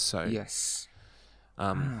forefront, so... Yes.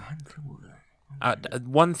 One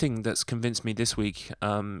thing that's convinced me this week,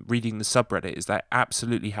 reading the subreddit, is that I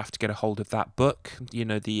absolutely have to get a hold of that book. You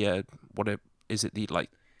know, the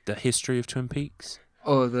the history of Twin Peaks?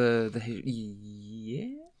 Oh,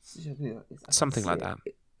 yes, something like that.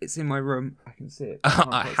 It's in my room. I can see it.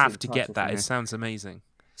 I have to get that. It sounds amazing.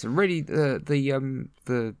 So really, the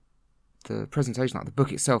presentation, like the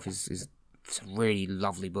book itself, it's a really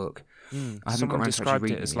lovely book. I haven't got around to actually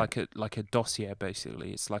reading it. As like a dossier,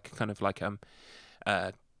 basically. It's like kind of like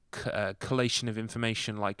a collation of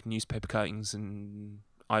information, like newspaper cuttings and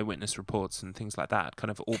eyewitness reports and things like that, kind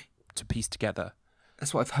of all to piece together.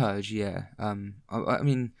 That's what I've heard. Yeah. I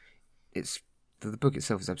mean, the book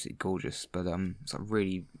itself is absolutely gorgeous, but it's a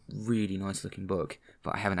really, really nice looking book.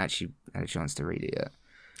 But I haven't actually had a chance to read it yet.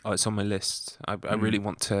 Oh, it's on my list. I really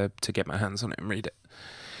want to get my hands on it and read it.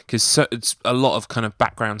 Because it's a lot of kind of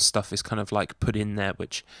background stuff is kind of like put in there,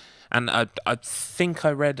 and I think I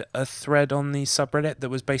read a thread on the subreddit that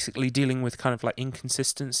was basically dealing with kind of like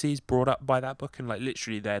inconsistencies brought up by that book, and like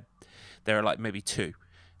literally there are like maybe 2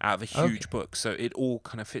 out of a huge book, so it all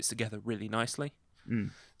kind of fits together really nicely.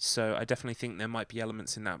 So I definitely think there might be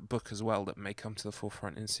elements in that book as well that may come to the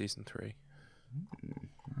forefront in season 3.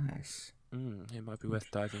 Nice. It might be worth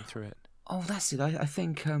diving through it. Oh, that's it. I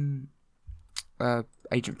think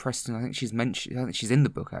Agent Preston, I think she's mentioned. I think she's in the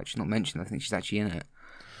book, actually, not mentioned. I think she's actually in it.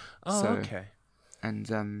 Oh, okay. And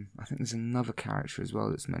I think there's another character as well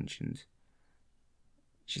that's mentioned.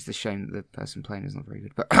 It's just a shame that the person playing is not very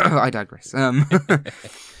good, but I digress.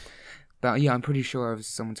 But yeah, I'm pretty sure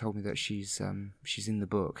someone told me that she's in the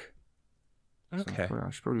book. Okay. So I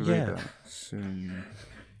should probably read that sooner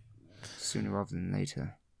rather than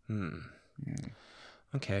later. Yeah.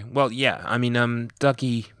 Okay. Well, yeah. I mean,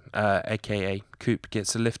 Dougie, aka Coop,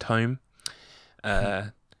 gets a lift home.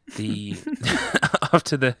 After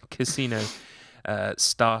the casino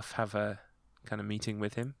staff have a kind of meeting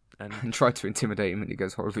with him and try to intimidate him, and it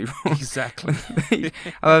goes horribly wrong. Exactly.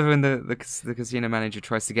 I love when the casino manager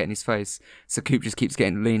tries to get in his face, so Coop just keeps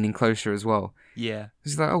leaning closer as well. Yeah.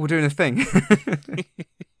 He's like, "Oh, we're doing a thing."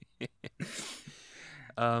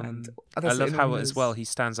 I love how as well he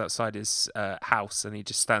stands outside his house and he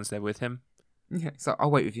just stands there with him. Yeah, so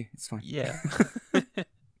I'll wait with you. It's fine. Yeah.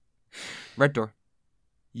 Red Door.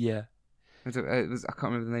 Yeah. I can't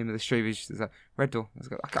remember the name of the street. It's like Red Door.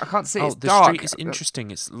 I can't see. It's the dark. Street is interesting.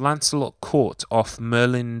 It's Lancelot Court off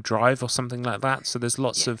Merlin Drive or something like that. So there's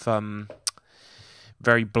lots of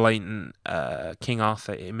very blatant King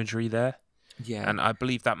Arthur imagery there. Yeah. And I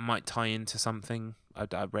believe that might tie into something.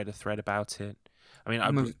 I read a thread about it. I mean,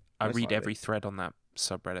 I read every thread on that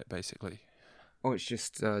subreddit, basically. Oh, it's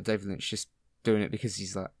just David Lynch just doing it because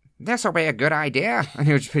he's like, this will be a good idea. And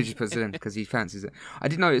he just puts it in because he fancies it. I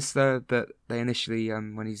did notice that they initially,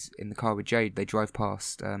 when he's in the car with Jade, they drive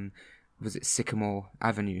past, was it Sycamore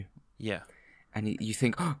Avenue? Yeah. And you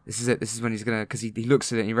think, oh, this is it. This is when he's going to, because he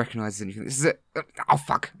looks at it and he recognises it and you think, this is it. Oh,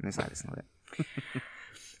 fuck. And it's like, that's not it.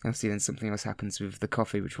 Obviously, then something else happens with the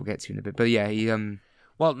coffee, which we'll get to in a bit. But yeah, he...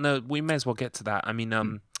 Well, no, we may as well get to that. I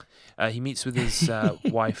mean, he meets with his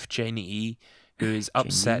wife, Janie E., who is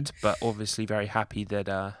upset but obviously very happy that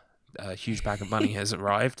a huge bag of money has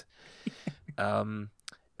arrived. And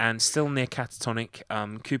still near catatonic,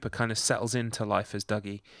 Cooper kind of settles into life as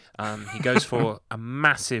Dougie. He goes for a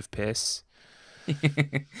massive piss.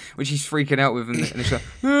 Which he's freaking out with. And it's like,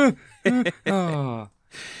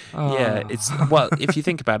 Yeah, it's... Well, if you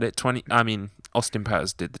think about it, Austin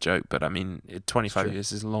Powers did the joke, but I mean, 25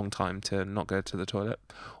 years is a long time to not go to the toilet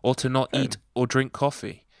or to not eat or drink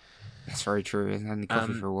coffee. That's very true. I haven't had any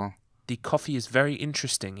coffee for a while. The coffee is very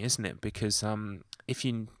interesting, isn't it? Because I'm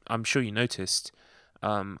sure you noticed,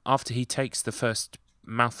 after he takes the first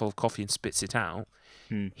mouthful of coffee and spits it out,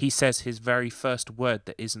 he says his very first word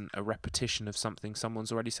that isn't a repetition of something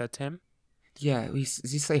someone's already said to him. Yeah,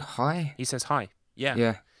 does he say hi? He says hi. Yeah.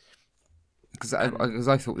 Yeah. Because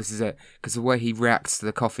I thought this is it. Because the way he reacts to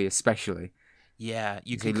the coffee, especially. Yeah,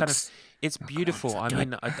 you can it's beautiful. I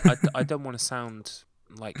mean, I don't want to sound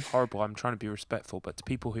like horrible. I'm trying to be respectful, but to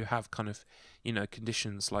people who have kind of,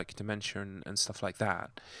 conditions like dementia and stuff like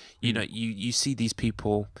that, you see these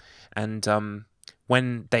people, and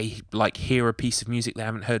when they like hear a piece of music they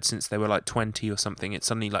haven't heard since they were like 20 or something, it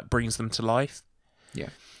suddenly like brings them to life. Yeah.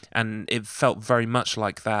 And it felt very much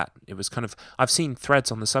like that. It was kind of, I've seen threads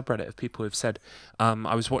on the subreddit of people who've said,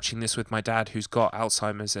 I was watching this with my dad who's got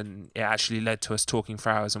Alzheimer's, and it actually led to us talking for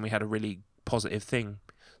hours, and we had a really positive thing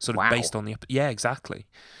sort of based on the... Yeah, exactly.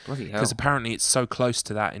 Bloody hell. Because apparently it's so close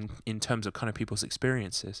to that in terms of kind of people's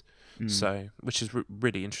experiences. So, which is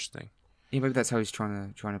really interesting. Yeah, maybe that's how he's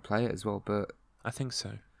trying to play it as well, but... I think so.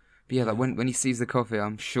 But yeah, like when he sees the coffee,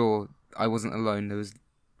 I'm sure I wasn't alone. There was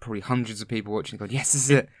probably hundreds of people watching going, yes, this is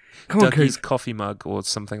it. Come on, Dougie's Coop. coffee mug or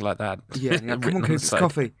something like that. Yeah, come on, Coop, it's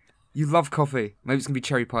coffee. You love coffee. Maybe it's going to be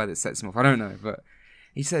cherry pie that sets him off. I don't know, but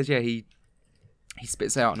he says, yeah, he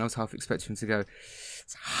spits out, and I was half expecting him to go,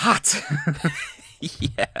 it's hot.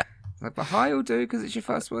 Yeah. Like, but hi will do, because it's your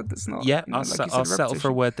first word that's not... Yeah, like I'll settle for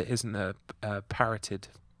a word that isn't parroted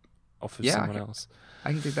off of someone else.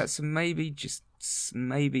 I can do that, so maybe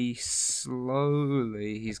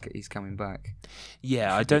slowly he's coming back.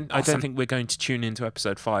 Yeah, I don't think we're going to tune into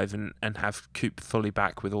episode 5 and have Coop fully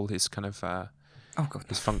back with all his kind of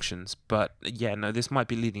his functions. But yeah, no, this might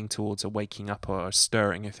be leading towards a waking up or a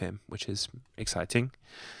stirring of him, which is exciting.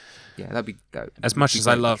 Yeah, that'd be as much as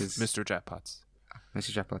I love Mr. Jackpots.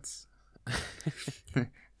 Mr. Jackpots.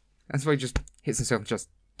 That's why he just hits himself and just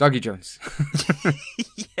Dougie Jones.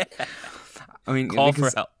 Yeah. I mean, call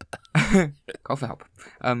for help. Call for help.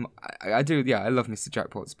 I do. Yeah, I love Mr.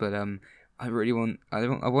 Jackpots, but I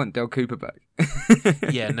want Del Cooper back.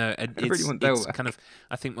 Yeah, no, I really want Del back. Kind of.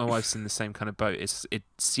 I think my wife's in the same kind of boat. It's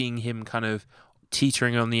seeing him kind of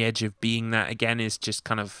teetering on the edge of being that again is just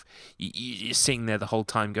kind of you're sitting there the whole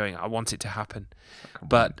time going, I want it to happen.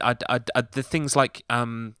 But I the things like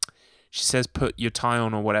she says put your tie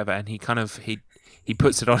on or whatever, and he kind of he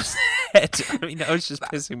puts it on his head. I mean, I was just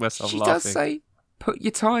pissing myself laughing. She does say put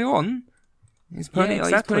your tie on. He's putting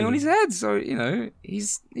it on his head, so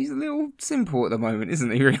he's a little simple at the moment, isn't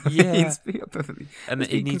he? Really? Yeah. Perfectly. And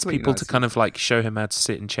he needs people to kind of like show him how to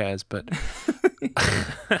sit in chairs, but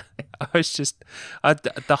I was just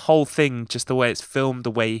the whole thing, just the way it's filmed,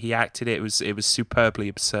 the way he acted, it was superbly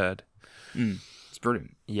absurd. It's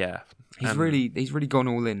brilliant. Yeah. He's really gone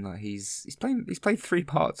all in. Like he's played 3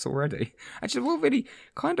 parts already. Actually, well, really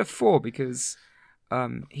kind of 4 because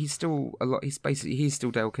he's still a lot. He's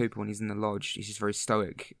still Dale Cooper when he's in the lodge. He's just very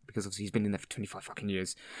stoic because obviously he's been in there for 25 fucking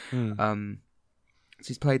years. So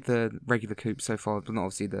he's played the regular Coop so far, but not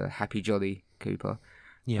obviously the happy jolly Cooper.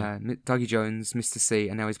 Yeah. Dougie Jones, Mr. C,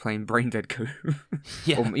 and now he's playing Brain Dead Coop.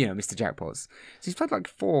 Yeah. Or Mr. Jackpots. So he's played like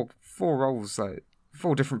four roles, like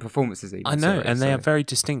 4 different performances even. I know, and they are very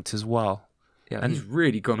distinct as well. Yeah, and he's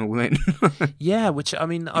really gone all in. Yeah, which, I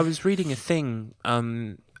mean, I was reading a thing,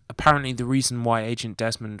 apparently the reason why Agent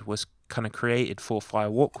Desmond was kind of created for Fire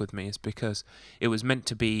Walk With Me is because it was meant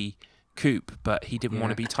to be Coop, but he didn't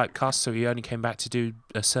want to be typecast, so he only came back to do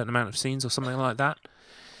a certain amount of scenes or something like that.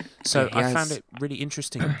 So I found it really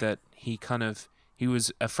interesting that he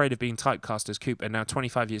was afraid of being typecast as Coop, and now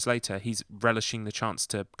 25 years later, he's relishing the chance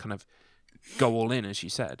to kind of go all in, as you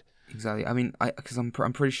said. Exactly. I mean, because I'm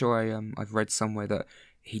pretty sure I've read somewhere that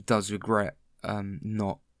he does regret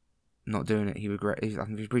not doing it.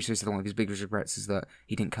 I'm pretty sure he said one of his biggest regrets is that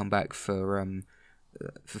he didn't come back for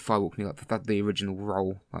Fire Walk With Me, like the original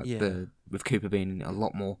role, with Cooper being in it a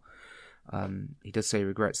lot more. He does say he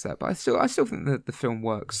regrets that, but I still think that the film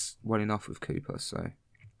works well enough with Cooper. So,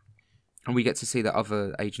 and we get to see that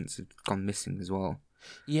other agents have gone missing as well.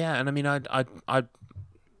 Yeah, and I mean,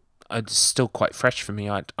 it's still quite fresh for me.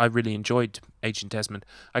 I really enjoyed Agent Desmond.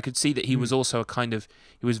 I could see that he was also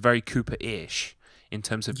he was very Cooper-ish in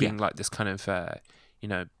terms of being like this kind of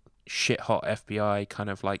shit hot FBI kind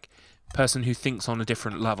of like person who thinks on a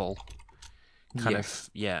different level. But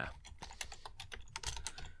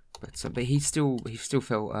he still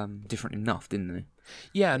felt different enough, didn't he?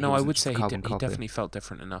 Yeah, no, I would say he definitely felt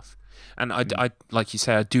different enough. And I like you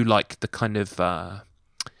say, I do like the kind of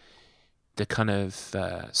the kind of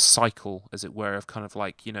cycle, as it were, of kind of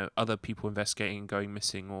like, other people investigating and going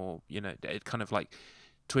missing, or it kind of like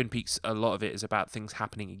Twin Peaks. A lot of it is about things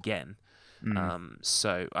happening again.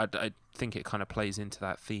 So I think it kind of plays into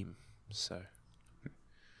that theme. So.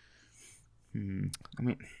 I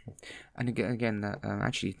mean, and again, that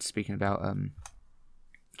actually speaking about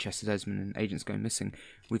Chester Desmond and agents going missing,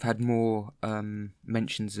 we've had more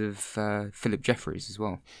mentions of Philip Jeffries as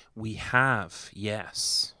well. We have,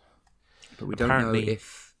 yes, but we don't know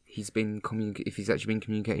if he's been if he's actually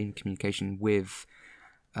been communication with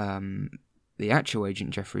the actual Agent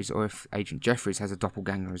Jeffries, or if Agent Jeffries has a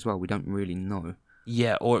doppelganger as well. We don't really know.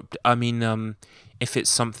 Yeah, or I mean, if it's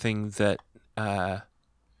something that.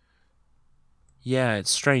 Yeah, it's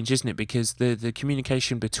strange, isn't it? Because the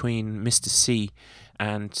communication between Mr. C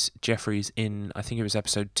and Jeffries in, I think it was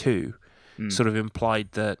episode 2, sort of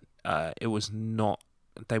implied that it was not,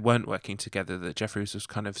 they weren't working together, that Jeffries was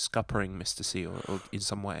kind of scuppering Mr. C or in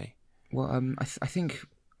some way. Well, I think,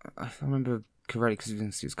 if I remember correctly,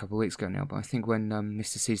 because it was a couple of weeks ago now, but I think when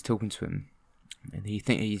Mr. C's talking to him, and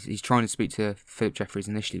he's trying to speak to Philip Jeffries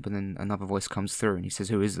initially, but then another voice comes through and he says,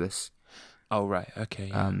 "Who is this?" Oh, right, okay.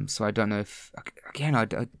 Yeah. So I don't know if again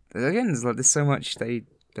there's so much that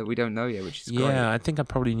we don't know yet, which is great. Yeah, I think I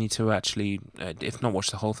probably need to actually, if not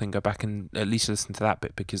watch the whole thing, go back and at least listen to that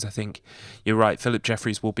bit, because I think you're right. Philip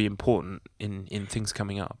Jeffries will be important in things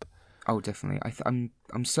coming up. Oh, definitely.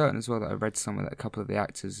 I'm certain as well that I read somewhere that a couple of the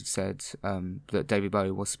actors have said that David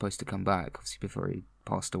Bowie was supposed to come back, obviously before he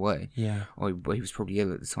passed away. Yeah. Or he was probably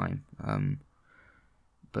ill at the time.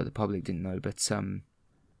 But the public didn't know.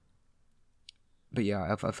 But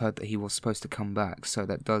yeah, I've heard that he was supposed to come back, so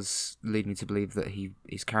that does lead me to believe that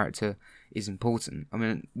his character is important. I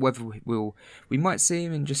mean, whether we might see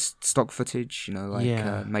him in just stock footage,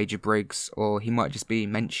 Major Briggs, or he might just be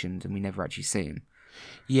mentioned and we never actually see him.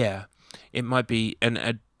 Yeah, it might be,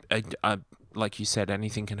 and like you said,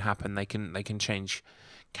 anything can happen. They can change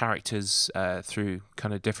characters through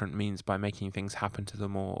kind of different means by making things happen to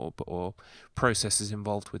them, or processes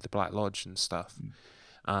involved with the Black Lodge and stuff.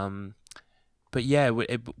 But yeah,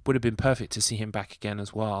 it would have been perfect to see him back again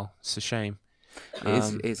as well. It's a shame.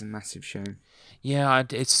 It is a massive shame. Yeah,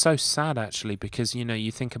 it's so sad actually, because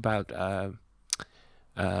you think about the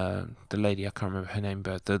lady, I can't remember her name,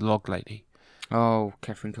 but the log lady. Oh,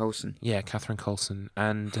 Catherine Coulson. Yeah, Catherine Coulson,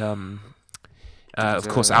 and of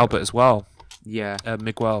course Albert as well. Yeah,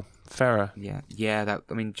 Miguel Ferrer. Yeah. That,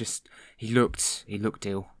 I mean, just he looked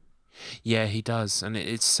ill. Yeah, he does, and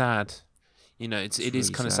it's sad. It is really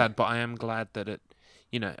kind of sad, but I am glad that it,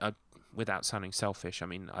 without sounding selfish, I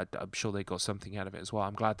mean, I'm sure they got something out of it as well.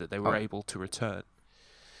 I'm glad that they were able to return.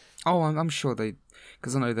 Oh, I'm sure they,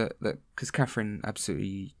 because I know that because Catherine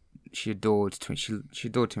absolutely, she adored Twin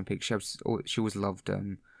Peaks. She always loved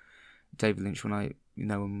David Lynch.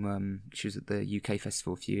 When she was at the UK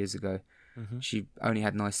festival a few years ago, she only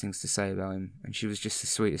had nice things to say about him, and she was just the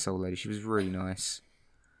sweetest old lady. She was really nice,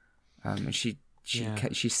 and she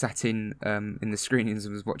sat in the screenings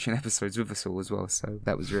and was watching episodes with us all as well. So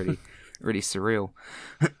that was really really surreal.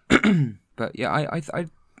 But yeah,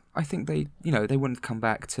 I think they they wouldn't have come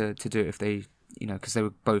back to do it if they because they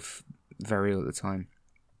were both very ill at the time.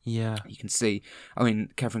 Yeah, you can see. I mean,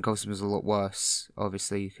 Catherine Coulson was a lot worse,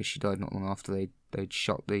 obviously, because she died not long after they'd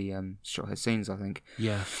shot her scenes. I think.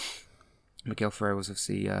 Yeah. Miguel Ferrer was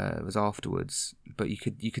obviously was afterwards, but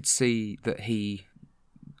you could see that he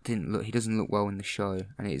doesn't look well in the show,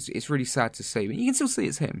 and it's really sad to see, but you can still see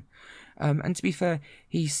it's him. And to be fair,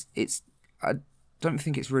 I don't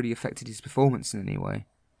think it's really affected his performance in any way.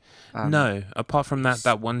 No, apart from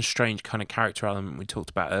that one strange kind of character element we talked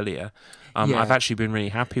about earlier, I've actually been really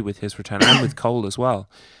happy with his return, and with Cole as well.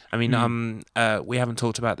 I mean, we haven't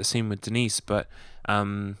talked about the scene with Denise, but I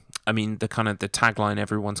mean, the tagline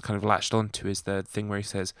everyone's kind of latched onto is the thing where he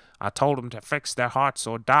says, "I told them to fix their hearts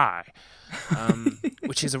or die,"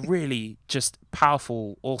 which is a really just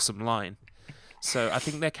powerful, awesome line. So I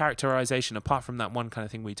think their characterization, apart from that one kind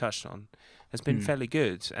of thing we touched on, has been fairly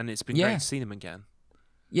good, and it's been great to see them again.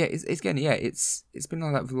 Yeah, it's been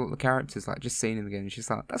like that with a lot of the characters, like just seeing him again. It's just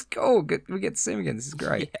like, that's cool. We get to see him again. This is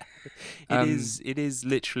great. Yeah. It is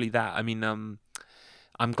literally that. I mean, I'm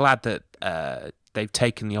glad that they've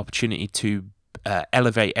taken the opportunity to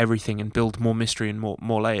elevate everything and build more mystery and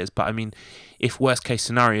more layers. But I mean, if worst case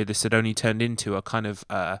scenario, this had only turned into a kind of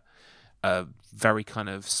a very kind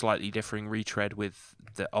of slightly differing retread with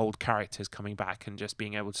the old characters coming back and just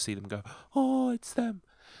being able to see them go, oh, it's them.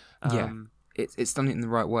 It's done it in the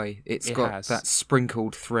right way. It has that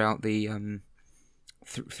sprinkled throughout the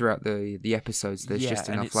throughout the episodes. There's just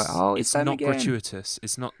and enough it's them not again. gratuitous.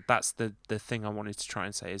 It's not. That's the thing I wanted to try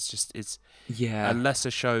and say. It's Yeah. a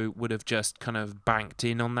lesser show would have just kind of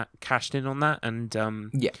cashed in on that, and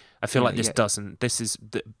I feel like this doesn't. This is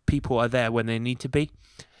people are there when they need to be.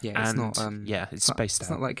 Yeah, and it's not. it's spaced out. It's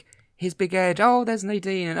not like here's Big Ed. Oh, there's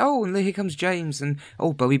Nadine, and here comes James, and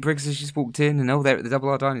Bobby Briggs has just walked in, and they're at the Double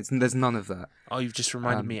R Diners, and there's none of that. Oh, you've just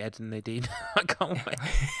reminded me, Ed and Nadine. I can't wait.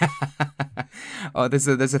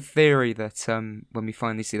 There's a theory that when we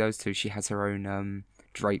finally see those two, she has her own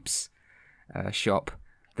drapes shop.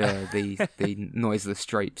 The noiseless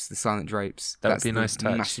drapes, the silent drapes. That's would be a nice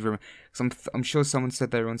touch. Massive rumor. I'm sure someone said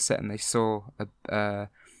they were on set and they saw a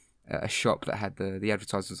shop that had the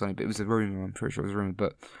advertisements on it, but it was a rumor. I'm pretty sure it was a rumor,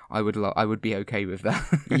 but I would be okay with that.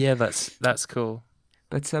 Yeah, that's cool.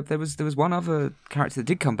 But there was one other character that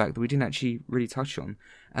did come back that we didn't actually really touch on,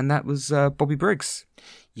 and that was Bobby Briggs.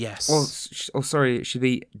 Yes. Or sorry, it should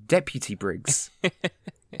be Deputy Briggs.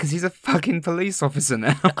 Because he's a fucking police officer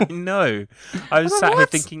now. I know. I was sat here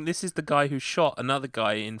thinking, this is the guy who shot another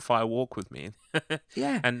guy in Fire Walk with me.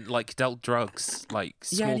 Yeah. And dealt drugs,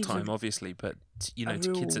 small time, obviously, but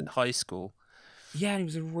to kids at high school. Yeah, and he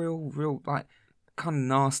was a real kind of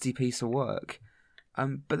nasty piece of work.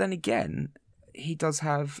 But then again, he does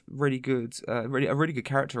have a really good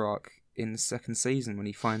character arc in the second season when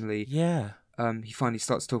he finally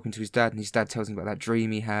starts talking to his dad, and his dad tells him about that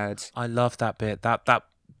dream he had. I love that bit. That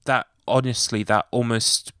honestly, that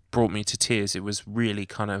almost brought me to tears. It was really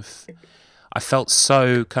kind of, I felt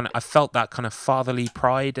that kind of fatherly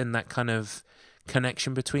pride and that kind of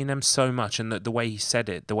connection between them so much, and the way he said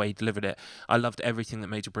it, the way he delivered it. I loved everything that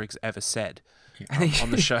Major Briggs ever said on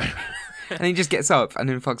the show. And he just gets up and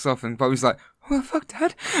then fucks off, and Bobby's like, "What the fuck,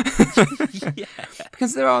 Dad?" Yeah.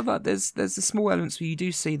 Because there's the small elements where you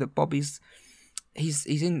do see that Bobby's he's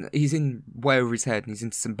in way over his head and he's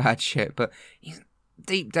into some bad shit, but he's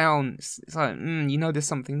deep down, it's like there's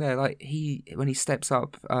something there. Like when he steps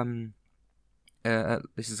up,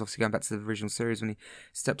 this is obviously going back to the original series, when he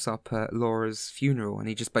steps up at Laura's funeral and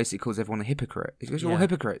he just basically calls everyone a hypocrite. He goes, "You're all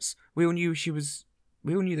hypocrites. We all knew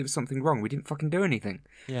there was something wrong. We didn't fucking do anything."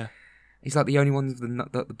 Yeah. He's like the only one with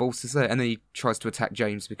the balls to say it. And then he tries to attack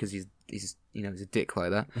James because he's a dick like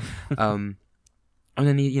that. And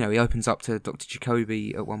then he opens up to Dr.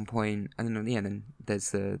 Jacoby at one point, and then there's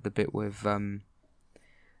the bit with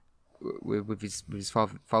his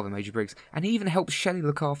father, Major Briggs, and he even helps Shelley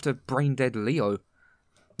look after brain dead Leo.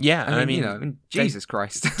 Yeah, I mean, Jesus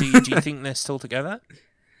Christ. Do you think they're still together?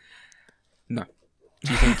 No.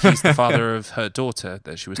 Do you think he's the father of her daughter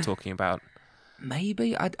that she was talking about?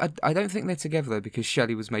 Maybe. I don't think they're together though, because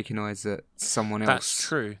Shelley was making eyes at someone else.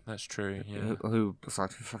 That's true. Yeah. Who I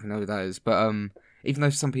don't fucking know who that is, but even though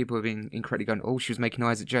some people have been incredibly going, "Oh, she was making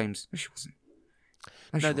eyes at James." No, she wasn't.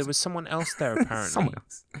 No, there was someone else there apparently. Someone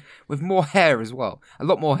else with more hair as well, a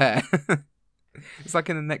lot more hair. It's like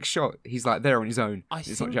in the next shot, he's like there on his own.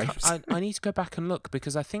 It's not James. I need to go back and look,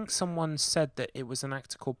 because I think someone said that it was an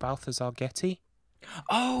actor called Balthazar Getty.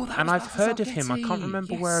 Oh, and I've heard of him. I can't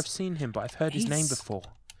remember where I've seen him, but I've heard his name before.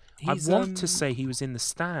 I want to say he was in The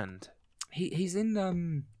Stand. He's in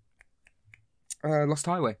Lost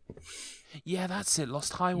Highway. Yeah, that's it.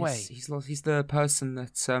 Lost Highway. Yes, he's the person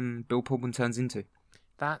that Bill Pullman turns into.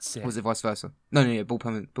 That's it. Or was it vice versa? No, Bill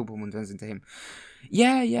Pullman turns into him.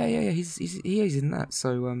 Yeah. He's in that.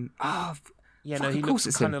 So he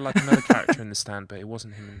looks kind of like another character in The Stand, but it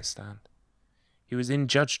wasn't him in The Stand. He was in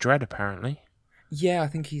Judge Dredd apparently. Yeah, I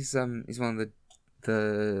think he's one of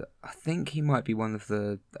the I think he might be one of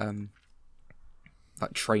the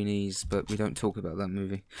like trainees, but we don't talk about that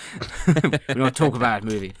movie. We don't talk about that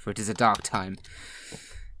movie, for it is a dark time.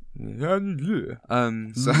 I've never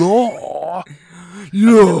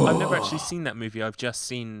actually seen that movie. I've just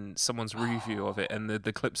seen someone's review of it and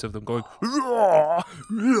the clips of them going. Yeah,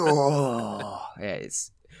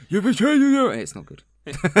 it's not good.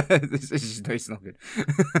 It's not good.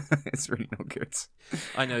 It's really not good.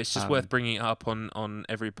 I know, it's just worth bringing it up on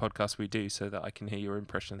every podcast we do, so that I can hear your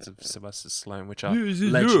impressions of Sylvester Stallone, which are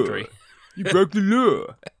legendary. You broke the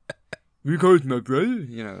law because my brother.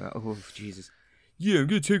 Oh Jesus. Yeah, I'm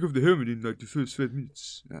gonna take off the helmet in like the first 5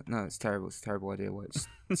 minutes. No, it's terrible. It's a terrible idea.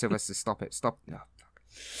 Sylvester, stop it. Stop. No.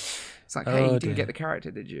 It's like, hey, you didn't get the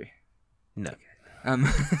character, did you? No.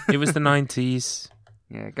 It was the 90s.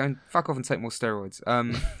 Yeah, go and fuck off and take more steroids.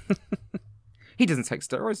 He doesn't take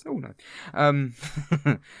steroids. Oh no.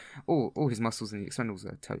 All his muscles in the Expendables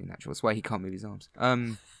are totally natural. That's why he can't move his arms.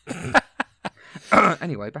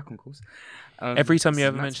 Anyway, back on course. Every time you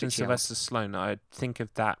ever mention Sylvester Stallone, I think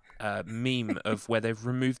of that meme of where they've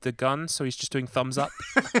removed the gun, so he's just doing thumbs up.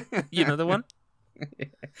 You know the one?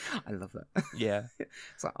 I love that. Yeah.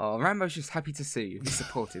 It's like, oh, Rambo's just happy to see you. He's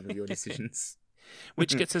supportive of your decisions.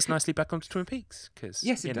 Which gets us nicely back onto Twin Peaks, because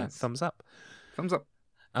Yes, it does. thumbs up. Thumbs up.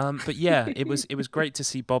 But yeah, it was great to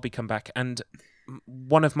see Bobby come back, and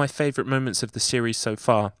one of my favourite moments of the series so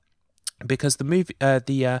far, because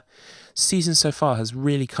the season so far has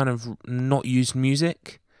really kind of not used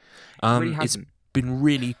music. Really it's hasn't. been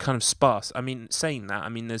really kind of sparse. I mean, saying that, I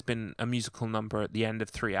mean, there's been a musical number at the end of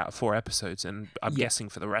 3 out of 4 episodes, and I'm guessing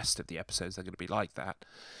for the rest of the episodes they're going to be like that.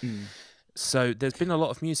 So there's been a lot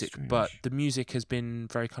of music, but the music has been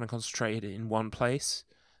very kind of concentrated in one place.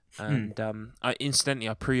 And I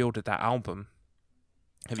pre-ordered that album.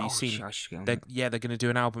 Have you seen? They're going to do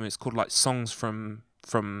an album. It's called like songs from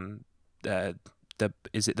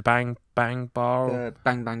is it the Bang Bang Bar? The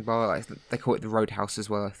Bang Bang Bar, like, they call it the Roadhouse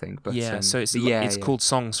as well, I think. But yeah, so it's called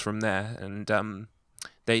songs from there, and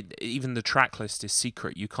even the track list is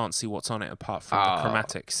secret. You can't see what's on it apart from the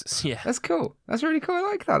chromatics. Yeah, that's cool. That's really cool. I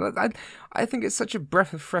like that. I think it's such a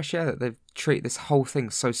breath of fresh air that they've treated this whole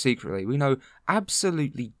thing so secretly. We know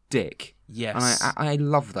absolutely dick. Yes, and I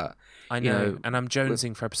love that. I know, and I'm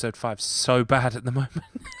jonesing for episode 5 so bad at the moment.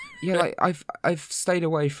 Yeah, like I've stayed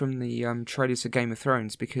away from the trailers for Game of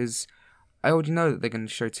Thrones because I already know that they're going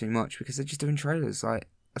to show too much because they're just doing trailers. Like,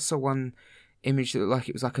 I saw one image that looked like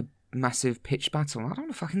it was like a massive pitched battle. I don't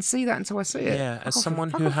know if I can see that until I see it. Yeah, as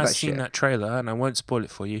someone who has seen that trailer, and I won't spoil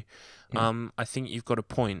it for you, I think you've got a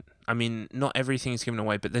point. I mean, not everything is given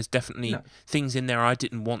away, but there's definitely things in there I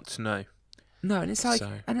didn't want to know. No, and it's like,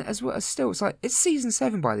 and as well as still, it's like it's season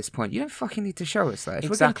 7 by this point. You don't fucking need to show us that.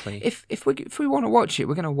 Exactly. If we want to watch it,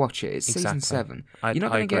 we're going to watch it. It's season 7. I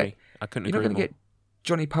agree. I couldn't agree more. You're not going to get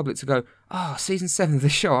Johnny Public to go, season 7 of the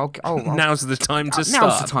show. Now's the time to start.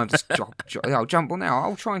 Now's the time to I'll jump on now.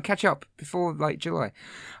 I'll try and catch up before like July,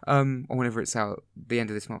 or whenever it's out, the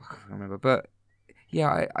end of this month. I can't remember, but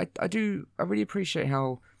yeah, I really appreciate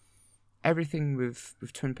how everything with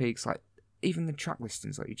Twin Peaks, like, even the track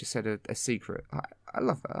listings, like you just said, are secret. I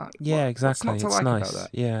love that. Yeah, exactly. What's not to it's like nice. about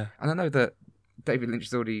that? Yeah. And I know that David Lynch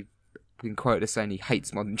has already been quoted as saying he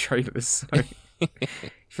hates modern trailers. So he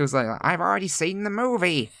feels like, I've already seen the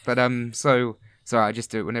movie. But so I just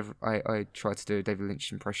do it whenever I try to do a David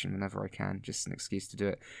Lynch impression whenever I can, just an excuse to do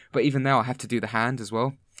it. But even now I have to do the hand as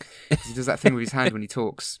well. He does that thing with his hand when he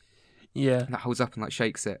talks. Yeah. And that holds up and like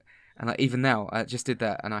shakes it. And like even now I just did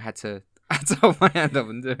that and I had to hold my hand up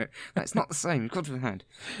and do it. It's not the same. You've got to do the hand.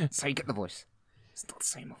 So you get the voice. It's not the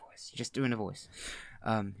same voice. You're just doing a voice.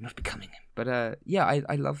 You're not becoming him. But yeah,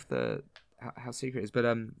 I love how secret it is. But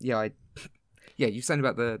yeah, you're saying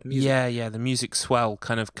about the music. Yeah, the music swell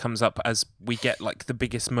kind of comes up as we get like the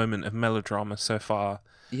biggest moment of melodrama so far.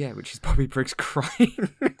 Yeah, which is Bobby Briggs crying.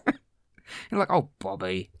 You're like, oh,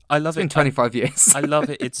 Bobby. I love it. It's been 25 years. I love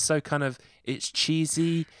it. It's so kind of, it's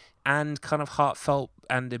cheesy and kind of heartfelt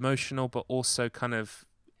and emotional, but also kind of,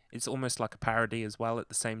 it's almost like a parody as well at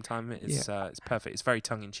the same time. It's perfect. It's very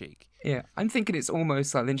tongue-in-cheek. Yeah, I'm thinking it's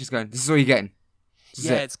almost like Lynch is going, this is all you're getting.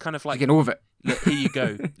 It's kind of like... You're getting all of it. Look, here you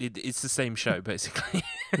go. It's the same show, basically.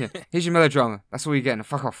 Yeah. Here's your melodrama. That's all you're getting.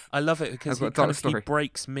 Fuck off. I love it because he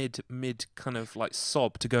breaks mid kind of like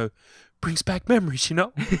sob to go, brings back memories, you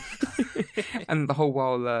know? And the whole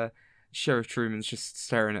while... Sheriff Truman's just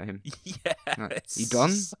staring at him. Yeah. Like, you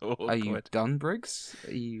done? So Are you done, Briggs?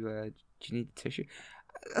 Do you need a tissue?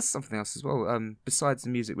 That's something else as well. Besides the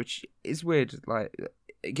music, which is weird. Like,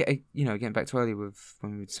 getting back to earlier with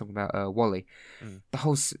when we were talking about Wally, the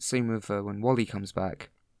whole scene with when Wally comes back.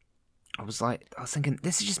 I was thinking,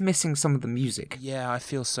 this is just missing some of the music. Yeah, I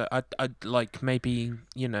feel so. I'd like maybe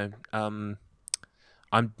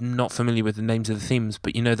I'm not familiar with the names of the themes,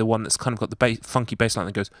 but you know the one that's kind of got the funky bass line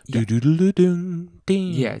that goes do do do do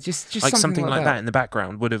ding. Yeah, just like something like that in the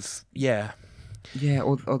background would have Yeah,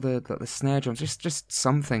 or the snare drums, just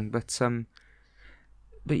something. But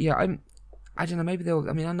yeah, I don't know. Maybe they'll.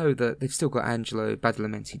 I mean, I know that they've still got Angelo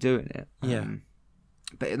Badalamenti doing it. Yeah.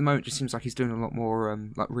 But at the moment, it just seems like he's doing a lot more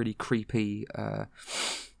like really creepy,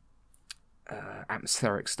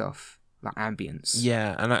 atmospheric stuff. Like ambience.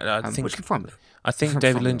 Yeah, and I think which I'm fine with. I think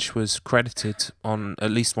David Lynch was credited on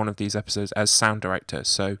at least one of these episodes as sound director,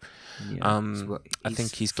 so I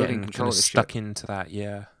think he's getting kind of stuck into that.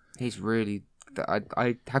 Yeah, he's really.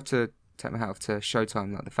 I have to take my hat off to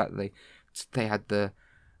Showtime, like the fact that they had the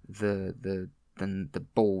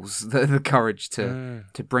balls, the courage to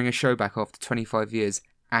bring a show back after 25 years.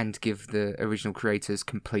 And give the original creators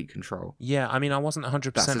complete control. Yeah, I mean, I wasn't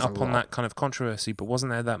 100% up on that kind of controversy, but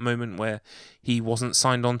wasn't there that moment where he wasn't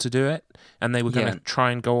signed on to do it, and they were going to try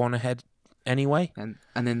and go on ahead anyway? And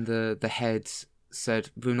then the head said,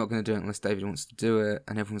 we're not going to do it unless David wants to do it,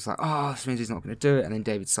 and everyone was like, oh, this means he's not going to do it, and then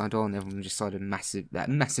David signed on, and everyone just sighed a massive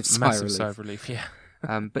sigh of relief. Yeah.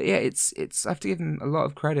 But yeah, it's I have to give him a lot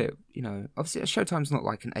of credit. You know, obviously Showtime's not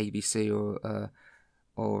like an ABC or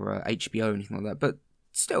HBO or anything like that, but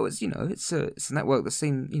still, it's, you know, it's a network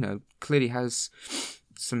that clearly has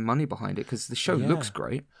some money behind it, because the show looks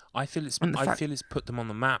great. I feel it's put them on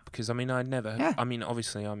the map, because I mean,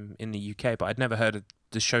 obviously I'm in the UK, but I'd never heard of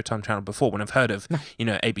the Showtime channel before. When I've heard of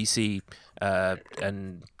ABC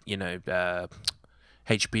and HBO,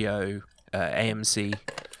 AMC.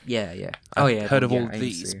 Yeah. I've heard of all AMC.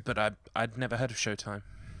 these, but I'd never heard of Showtime.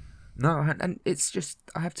 No, and it's just,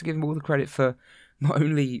 I have to give him all the credit for not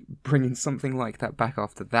only bringing something like that back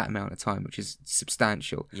after that amount of time, which is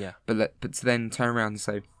substantial. Yeah. But to then turn around and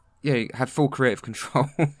say, yeah, have full creative control.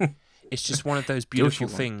 It's just one of those beautiful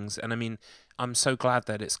things, and I mean, I'm so glad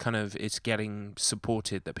that it's getting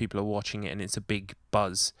supported, that people are watching it, and it's a big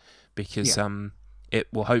buzz, because it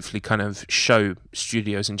will hopefully kind of show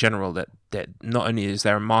studios in general that not only is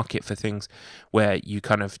there a market for things where you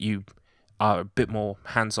are a bit more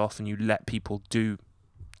hands off and you let people do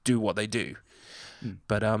what they do,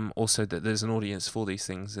 but also that there's an audience for these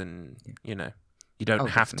things, and you don't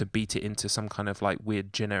have to beat it into some kind of like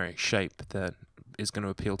weird generic shape that is going to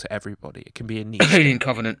appeal to everybody. It can be a niche. Alien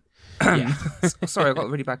Covenant. Yeah. Sorry, I got a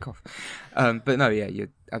really bad cough. But no, yeah, you're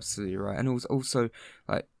absolutely right. And also,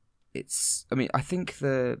 like, I think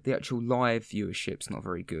the actual live viewership's not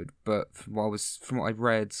very good, but from what I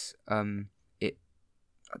read,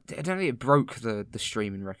 I don't think it broke the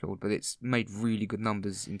streaming record, but it's made really good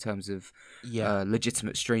numbers in terms of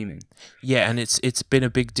legitimate streaming. Yeah, and it's been a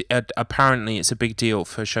big apparently it's a big deal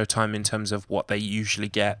for Showtime in terms of what they usually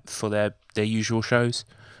get for their usual shows.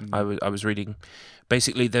 I was reading,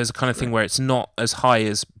 basically there's a kind of thing where it's not as high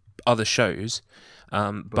as other shows,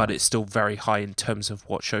 but it's still very high in terms of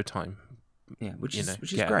what Showtime. Yeah, which is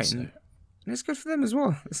great. So. And it's good for them as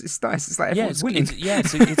well. It's nice. It's like everyone's winning.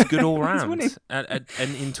 It's good all round. And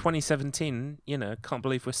in 2017, can't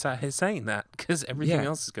believe we're sat here saying that, because everything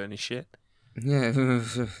else is going to shit. Yeah.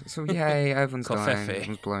 So yay, everyone's dying.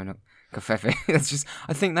 Everyone's blown up. Covfefe.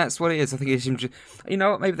 I think that's what it is. I think it's him just, you know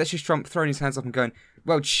what? Maybe that's just Trump throwing his hands up and going,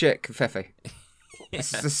 "Well, shit, Covfefe."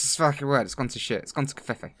 This is a fucking word. It's gone to shit. It's gone to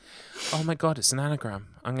Covfefe. Oh my god, it's an anagram.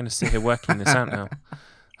 I'm going to sit here working this out now.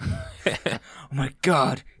 Oh my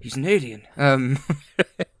god, he's an alien. Oh,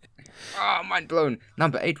 mind blown.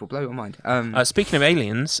 Number 8 will blow your mind. Speaking of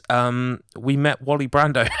aliens, we met Wally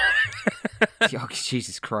Brando. Oh,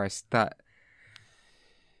 Jesus Christ, that.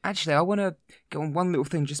 Actually, I want to go on one little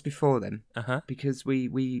thing just before then, because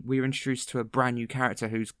we were introduced to a brand new character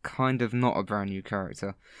who's kind of not a brand new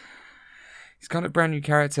character. He's kind of a brand new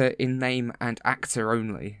character in name and actor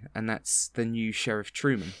only, and that's the new Sheriff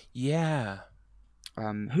Truman. Yeah.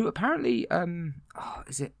 Who apparently,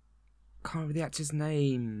 is it? Can't remember the actor's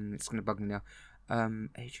name. It's gonna bug me now.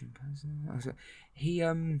 Adrian Person. He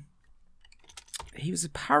was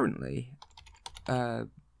apparently,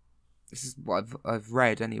 this is what I've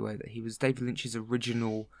read anyway, that he was David Lynch's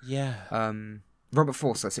original. Yeah. Robert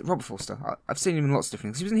Forster. That's it. Robert Forster. I've seen him in lots of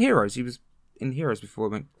different things. He was in Heroes. He was in Heroes before it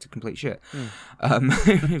went to complete shit. He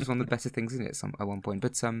was one of the better things in it at one point.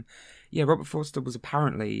 But Robert Forster was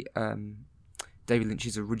apparently David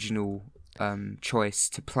Lynch's original choice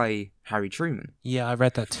to play Harry Truman. Yeah, I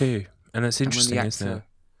read that too, and it's interesting, isn't it?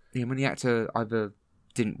 Yeah, when the actor either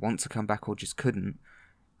didn't want to come back or just couldn't,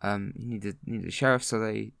 you needed a sheriff, so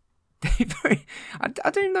they I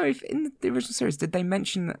don't know if in the original series did they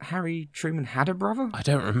mention that Harry Truman had a brother? I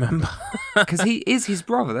don't remember. Because he is his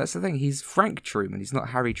brother. That's the thing. He's Frank Truman. He's not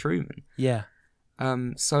Harry Truman. Yeah.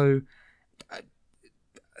 So I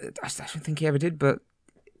don't think he ever did, but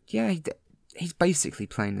yeah, he's basically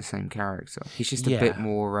playing the same character. He's just a bit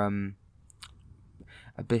more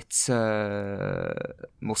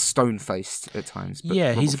more stone-faced at times. But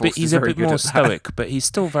yeah, he's a bit more stoic, but he's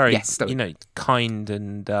still very, kind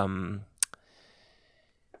and.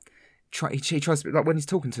 He tries to, like, when he's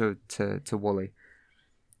talking to Wally,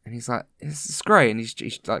 and he's like, "It's great," and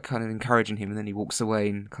he's like kind of encouraging him, and then he walks away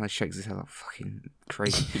and kind of shakes his head like, "Fucking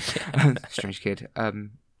crazy, strange kid."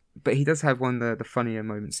 But he does have one of the funnier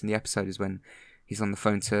moments in the episode is when he's on the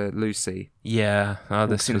phone to Lucy. Yeah,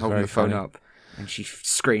 this was holding very the phone funny. up. And she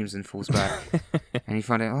screams and falls back. And you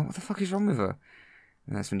find out, what the fuck is wrong with her?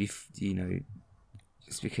 And that's when you know,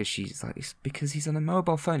 it's because she's like, it's because he's on a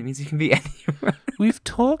mobile phone. It means he can be anywhere. We've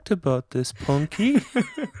talked about this, Punky.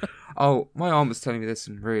 Oh, my aunt was telling me there's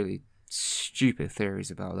some really stupid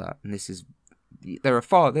theories about that. And this is,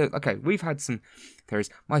 okay, we've had some theories.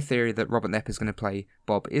 My theory that Robert Knapp is going to play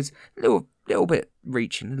Bob is a little little bit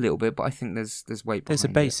reaching, a little bit, but I think there's weight behind There's a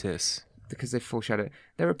basis. because they foreshadow it.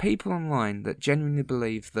 There are people online that genuinely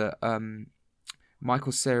believe that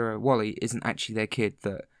Michael Cera Wally isn't actually their kid,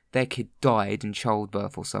 that their kid died in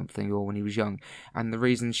childbirth or something, or when he was young, and the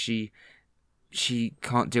reason she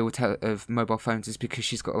can't deal with mobile phones is because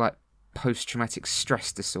she's got like post-traumatic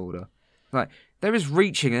stress disorder. Like, there is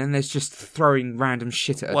reaching, and then there's just throwing random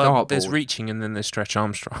shit at a dartboard. There's reaching, and then there's Stretch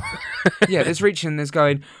Armstrong. Yeah, there's reaching, and there's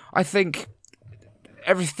going, I think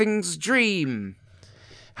everything's a dream.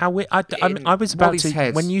 I was about Wally's to...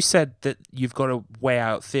 head. When you said that you've got a way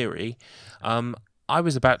out theory, I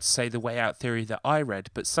was about to say the way out theory that I read,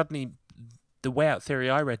 but suddenly the way out theory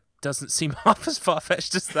I read doesn't seem half as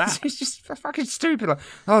far-fetched as that. It's just fucking stupid. Like,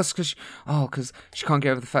 it's because she can't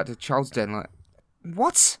get over the fact that the child's dead. Like,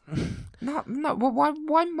 what? No.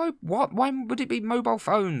 Why would it be mobile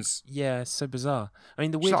phones? Yeah, it's so bizarre. I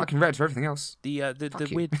mean, the She's weird... like, I can read for everything else. The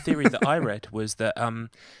weird theory that I read was that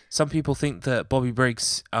some people think that Bobby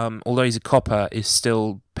Briggs, although he's a copper, is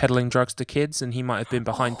still peddling drugs to kids, and he might have been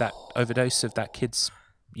behind that overdose of that kid's,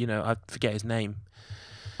 I forget his name.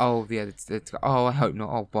 Oh, yeah. I hope not.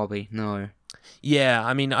 Oh, Bobby, no. Yeah,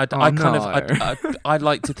 I mean, I'd like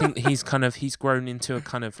to think that he's grown into a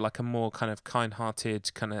kind of like a more kind of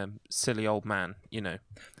kind-hearted, kind of silly old man,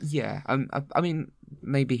 Yeah, I mean,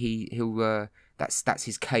 maybe he'll that's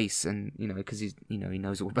his case, and because he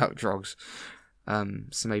knows all about drugs.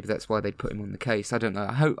 So maybe that's why they'd put him on the case. I don't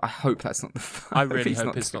know. I hope that's not the. I really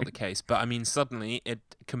hope it's not the case. But I mean, suddenly,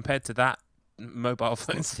 compared to that mobile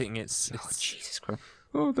phone thing, it's Jesus Christ.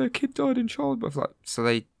 Oh, their kid died in childbirth. Like, so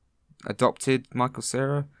they adopted Michael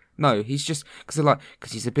Cera? No, he's just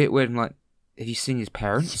because he's a bit weird. And like, have you seen his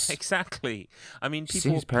parents? Yeah, exactly. I mean,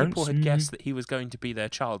 people had guessed that he was going to be their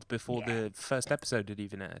child before the first episode had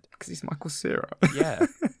even aired. Because he's Michael Cera. Yeah,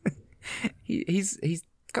 he's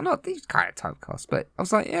kind of typecast. But I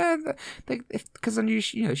was like, yeah, because I knew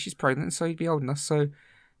she's pregnant, so he'd be old enough. So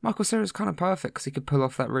Michael Cera's kind of perfect because he could pull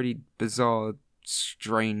off that really bizarre,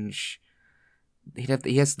 strange. He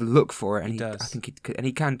has the look for it, and he does. I think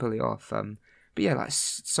he can pull it off. But yeah, like,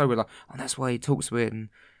 so we're like, that's why he talks weird, and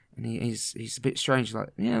he's a bit strange. Like,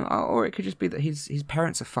 or it could just be that his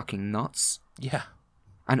parents are fucking nuts. Yeah,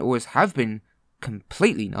 and always have been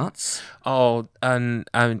completely nuts. Oh, and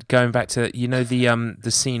going back to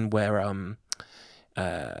the scene where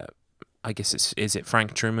I guess is it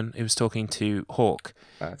Frank Truman who was talking to Hawk.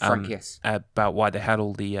 Frank, yes, about why they had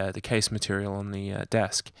all the case material on the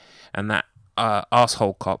desk, and that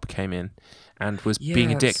arsehole cop came in and was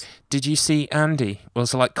being a dick. Did you see Andy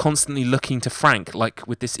was like constantly looking to Frank, like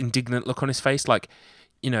with this indignant look on his face, like,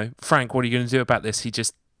 Frank, what are you going to do about this? He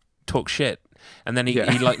just talks shit, and then he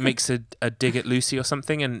like makes a dig at Lucy or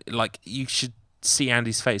something, and like you should see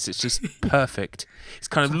Andy's face. It's just perfect. He's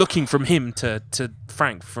kind of looking from him to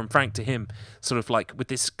Frank, from Frank to him, sort of like with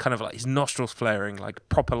this kind of like his nostrils flaring, like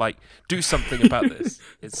proper like do something about this.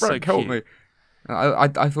 It's Frank, so cute. Help me.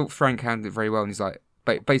 I thought Frank handled it very well, and he's like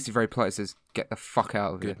basically very polite. Says, "Get the fuck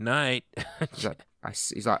out of here." Good night. He's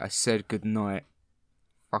like, I said good night.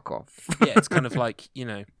 Fuck off. Yeah, it's kind of like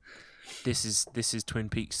this is Twin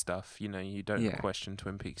Peaks stuff. You don't question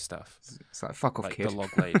Twin Peaks stuff. It's like fuck off, like kid. The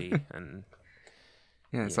log lady and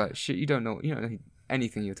it's like shit. You don't know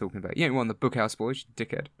anything you're talking about. You ain't one of the Bookhouse boys, you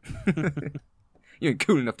dickhead. You ain't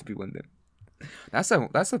cool enough to be one of them. That's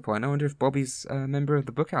the point. I wonder if Bobby's a member of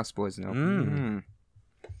the Bookhouse Boys now.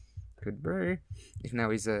 Could be. If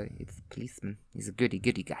now he's a policeman. He's a goody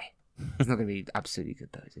guy. He's not going to be absolutely good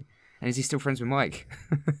though, is he? And is he still friends with Mike?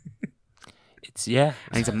 And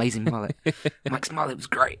he's amazing mullet. Mike's mullet was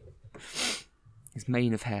great. His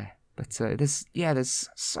mane of hair. But there's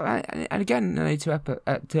so, and again, two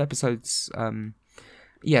episodes.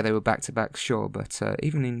 They were back to back, sure, but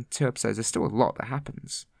even in 2 episodes, there's still a lot that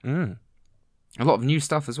happens. A lot of new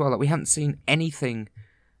stuff as well. Like, we hadn't seen anything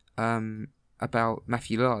about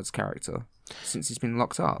Matthew Lard's character since he's been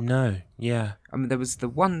locked up. No, yeah. I mean, there was the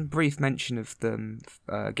one brief mention of them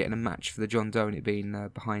getting a match for the John Doe, and it being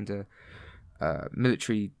behind a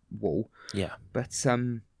military wall. Yeah.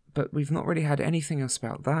 But we've not really had anything else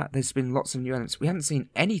about that. There's been lots of new elements. We haven't seen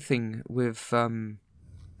anything with.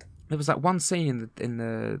 There was that one scene in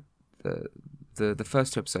the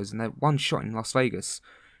first 2 episodes, and that one shot in Las Vegas.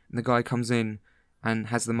 And the guy comes in and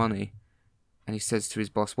has the money, and he says to his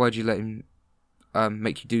boss, "Why'd you let him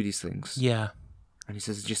make you do these things?" Yeah. And he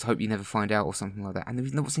says, "I just hope you never find out," or something like that. And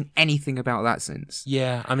we've not seen anything about that since.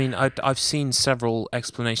 Yeah, I mean, I've seen several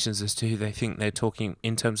explanations as to who they think they're talking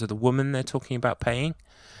in terms of the woman they're talking about paying.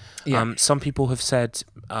 Yeah. Some people have said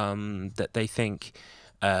that they think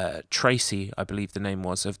Tracy, I believe the name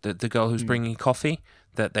was, of the girl who's bringing coffee,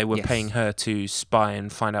 that they were paying her to spy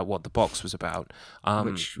and find out what the box was about.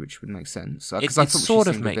 Which would make sense. It sort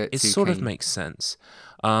of makes sense.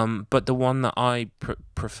 But the one that I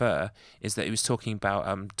prefer is that he was talking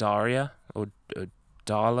about Daria or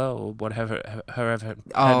Darla or whatever her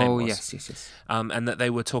name was. Yes. And that they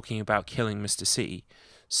were talking about killing Mr. C.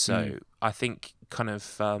 So I think kind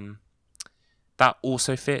of that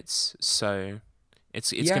also fits. So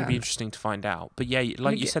it's going to be interesting to find out. But yeah,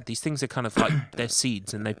 like you said, these things are kind of like they're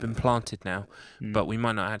seeds and they've been planted now. But we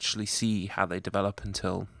might not actually see how they develop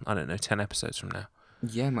until, I don't know, 10 episodes from now.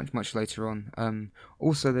 Yeah, much later on.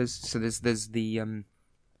 Also, there's the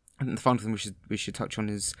I think the final thing we should touch on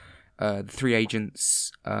is the 3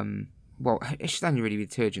 agents. Well, it should only really be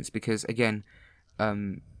 2 agents because again,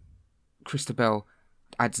 Christabel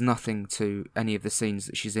adds nothing to any of the scenes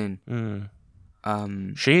that she's in.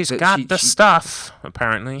 She's got the stuff,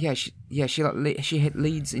 apparently. She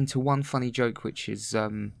leads into one funny joke, which is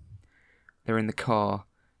they're in the car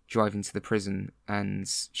driving to the prison, and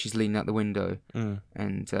she's leaning out the window,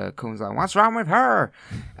 and Colin's like, "What's wrong with her?"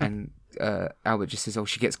 And Albert just says, "Oh,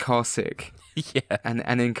 she gets car sick." Yeah,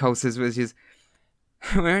 and then Cole says, "Which is,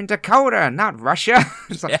 we're in Dakota, not Russia."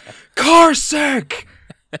 It's like car sick.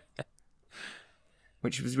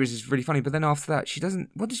 Which is really funny, but then after that, she doesn't.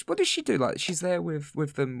 What does she do? Like, she's there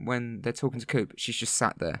with them when they're talking to Coop. She's just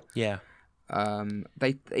sat there. Yeah.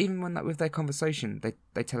 They even when with their conversation,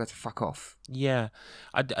 they tell her to fuck off. Yeah.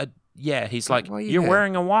 Yeah. He's like, "You're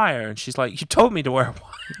wearing a wire," and she's like, "You told me to wear a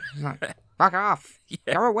wire." Like, fuck off.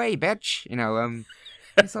 Yeah. Go away, bitch. You know.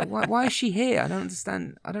 It's like, why is she here? I don't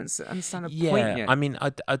understand. I don't understand the point yet. I mean,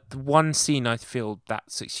 the one scene I feel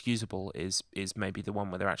that's excusable is maybe the one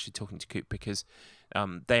where they're actually talking to Coop because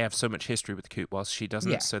they have so much history with Coop whilst she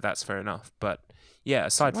doesn't, so that's fair enough. But yeah,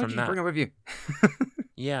 aside from that, bring her with you.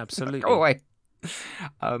 Yeah, absolutely. Go away.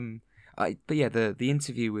 But yeah, the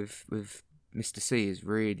interview with Mr. C is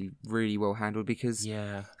really, really well handled because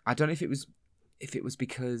I don't know if it was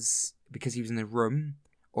because he was in the room.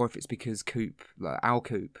 Or if it's because Coop, like our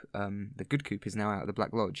Coop, the good Coop, is now out of the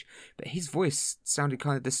Black Lodge. But his voice sounded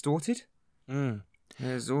kind of distorted.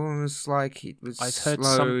 It's almost like it was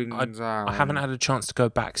slowing down. I haven't had a chance to go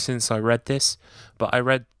back since I read this, but I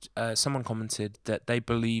read someone commented that they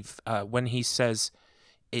believe when he says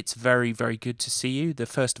it's very, very good to see you, the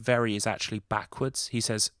first very is actually backwards. He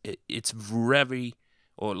says it's very...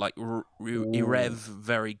 or like Irev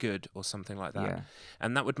very good or something like that.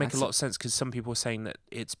 And that would make a lot of sense because some people are saying that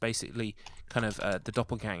it's basically kind of the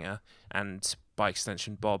doppelganger and by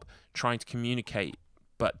extension Bob trying to communicate,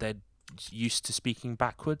 but they're used to speaking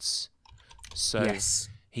backwards. So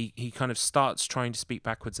he kind of starts trying to speak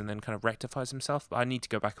backwards and then kind of rectifies himself. But I need to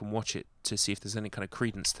go back and watch it to see if there's any kind of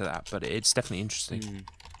credence to that. But it's definitely interesting.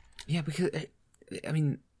 Yeah, because I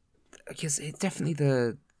mean, because it's definitely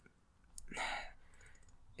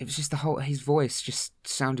it was just his voice just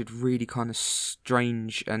sounded really kind of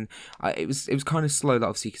strange, and it was kind of slow,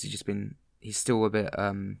 obviously, because he's still a bit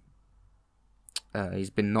he's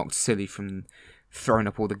been knocked silly from throwing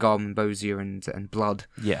up all the garmonbozia and blood,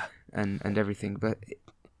 and everything. But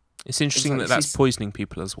it's interesting that's poisoning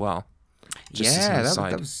people as well.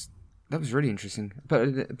 That was really interesting.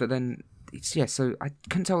 But then so I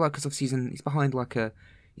couldn't tell because obviously he's behind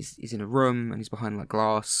he's in a room and he's behind like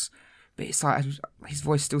glass. But it's like his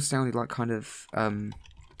voice still sounded like kind of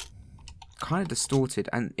distorted,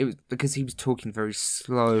 and it was because he was talking very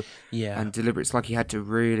slow and deliberate. It's like he had to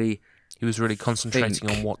really. He was really concentrating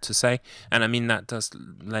on what to say, and I mean that does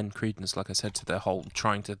lend credence, like I said, to the whole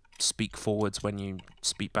trying to speak forwards when you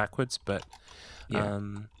speak backwards. But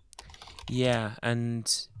and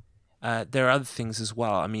there are other things as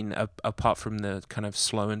well. I mean, apart from the kind of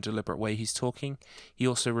slow and deliberate way he's talking, he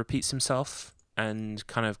also repeats himself. And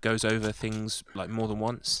kind of goes over things like more than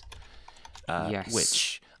once,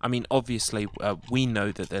 which I mean, obviously we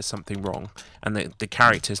know that there's something wrong, and the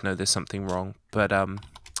characters know there's something wrong, but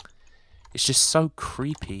it's just so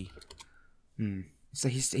creepy. So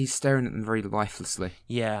he's staring at them very lifelessly.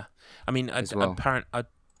 Yeah, I mean, is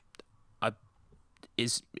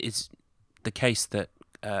the case that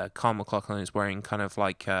Carl McLachlan is wearing kind of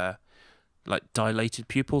like dilated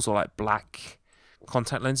pupils or like black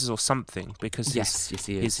contact lenses or something, because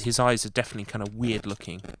his eyes are definitely kind of weird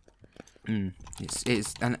looking. It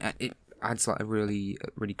is, and it adds like a really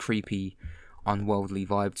creepy, unworldly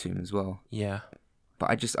vibe to him as well. Yeah,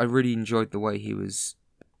 but I really enjoyed the way he was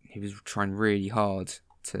trying really hard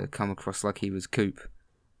to come across like he was Coop.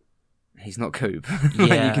 He's not Coop. You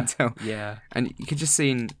can tell. Yeah, and you can just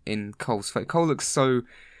see in Cole's face. Cole looks so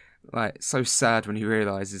sad when he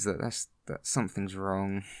realizes that that something's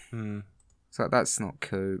wrong. Hmm. It's like, that's not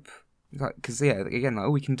Coop. Like, because again, like,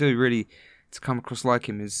 all we can do really to come across like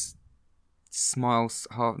him is smile,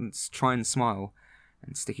 try and smile,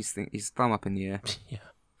 and stick his thumb up in the air. Yeah.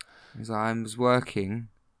 He's like, I was working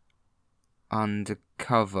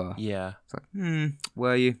undercover. Yeah. It's like,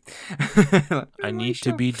 were you? Like, I need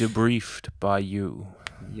to be debriefed by you.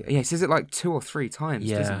 Yeah, he says it like 2 or 3 times,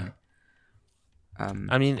 doesn't he?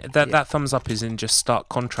 I mean, that thumbs up is in just stark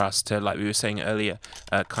contrast to, like we were saying earlier,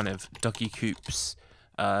 kind of Dougie Coop's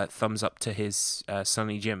thumbs up to his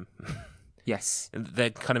Sonny Jim. Yes. They're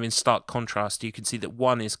kind of in stark contrast. You can see that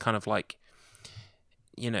one is kind of like,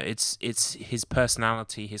 it's his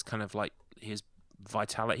personality, his kind of like his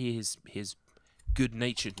vitality, his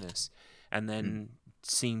good-naturedness, and then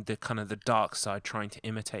seeing the kind of the dark side, trying to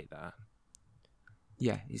imitate that.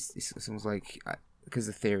 Yeah, it's almost like, because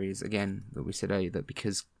the theory is, again, that we said earlier, that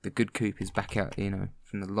because the good Coop is back out,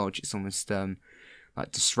 from the lodge, it's almost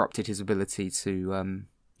like disrupted his ability to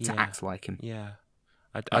act like him. Yeah,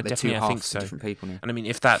 like I definitely I think so. Different people now. And I mean,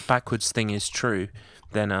 if that backwards thing is true,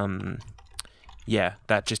 then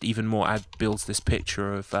that just even more builds this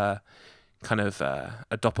picture of kind of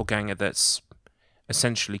a doppelganger that's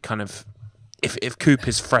essentially kind of, if Coop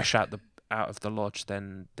is fresh out of the lodge,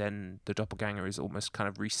 then the doppelganger is almost kind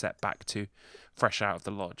of reset back to fresh out of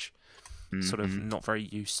the lodge, sort of not very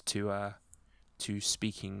used to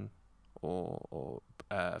speaking or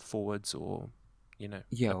forwards or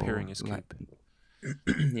appearing as Coop.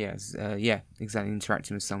 Yes, exactly.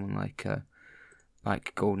 Interacting with someone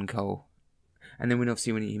like Gordon Cole, and then when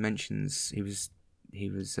he mentions he was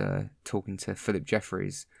talking to Philip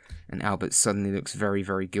Jeffries, and Albert suddenly looks very,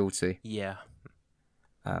 very guilty. Yeah.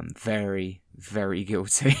 Very, very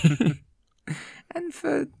guilty, and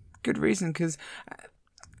for good reason. Because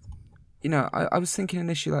I was thinking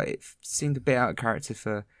initially, like, it seemed a bit out of character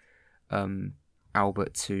for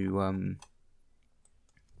Albert to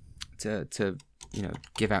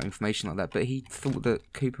give out information like that, but he thought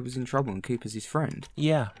that Cooper was in trouble and Cooper's his friend.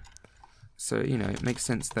 Yeah. So it makes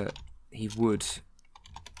sense that he would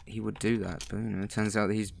do that. But it turns out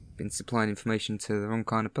that he's been supplying information to the wrong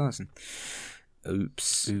kind of person.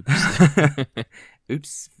 Oops.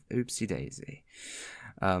 Oopsie daisy.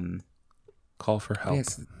 Call for help.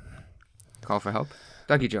 Yes. Call for help.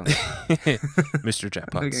 Dougie Jones. Mr.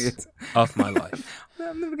 Jackpots of my life.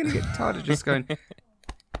 I'm never going to get tired of just going,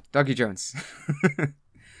 Dougie Jones.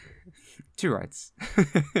 2 rights.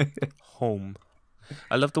 Home.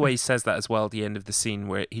 I love the way he says that as well at the end of the scene,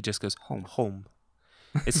 where he just goes, home.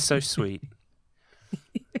 It's so sweet.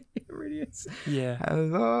 It really is. Yeah.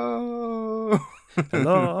 Hello.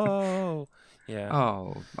 Yeah.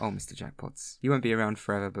 Oh, Mr. Jackpots. You won't be around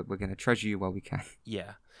forever, but we're going to treasure you while we can.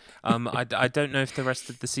 Yeah. I don't know if the rest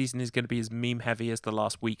of the season is going to be as meme heavy as the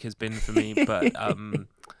last week has been for me, but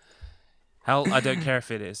hell, I don't care if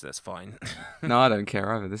it is. That's fine. No, I don't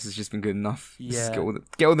care either. This has just been good enough. Yeah. Just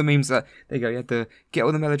get all the memes out. There you go. You had to get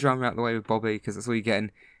all the melodrama out of the way with Bobby, because that's all you're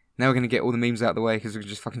getting. Now we're going to get all the memes out of the way, because we can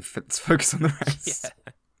just fucking focus on the rest. Yeah.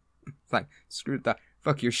 It's like, screw that.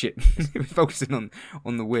 Fuck your shit. We're focusing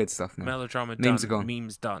on the weird stuff now. Melodrama memes done. Are gone.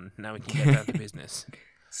 Memes done. Now we can get down to business.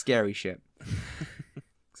 Scary shit.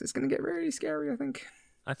 So it's going to get really scary, I think.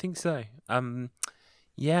 I think so.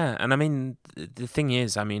 Yeah, and I mean, the thing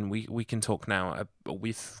is, I mean, we can talk now.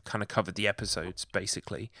 We've kind of covered the episodes,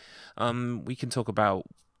 basically. We can talk about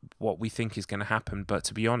what we think is going to happen, but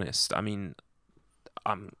to be honest, I mean,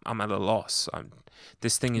 I'm at a loss.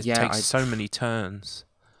 This thing takes so many turns.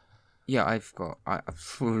 Yeah, I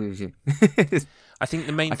think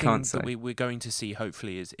the main thing that we're going to see,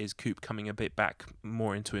 hopefully, is Coop coming a bit back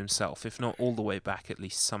more into himself, if not all the way back, at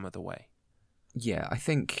least some of the way. Yeah, I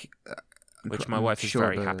think... which my wife is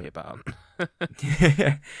very happy about.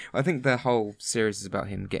 Yeah, I think the whole series is about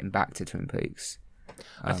him getting back to Twin Peaks.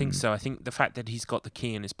 I think so. I think the fact that he's got the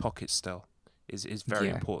key in his pocket still is very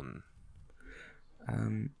important. Let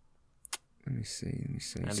me see.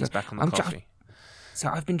 And he's back on the coffee. So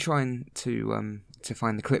I've been trying to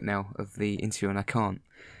find the clip now of the interview, and I can't.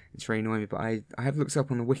 It's very annoying me, but I have looked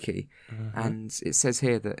up on the wiki, and it says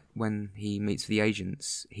here that when he meets the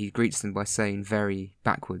agents, he greets them by saying very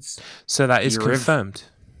backwards. So that is confirmed.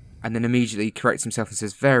 And then immediately corrects himself and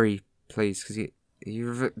says very pleased, because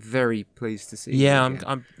you're very pleased to see. Yeah,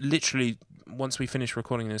 I'm literally, once we finish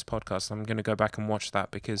recording this podcast, I'm going to go back and watch that,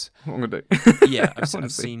 because what I'm going to do. Yeah,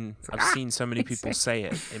 I've seen so many people say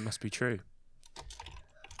it. It must be true.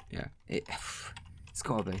 Yeah, it's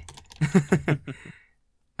got to be.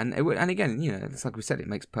 And again, it's like we said, it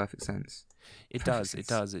makes perfect sense. It does.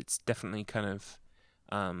 It's definitely kind of...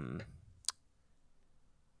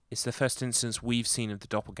 it's the first instance we've seen of the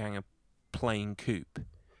doppelganger playing Coop.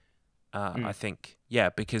 I think,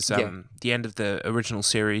 because the end of the original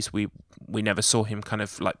series, we never saw him kind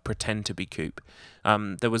of like pretend to be Coop.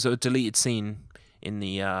 There was a deleted scene in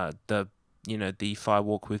the Fire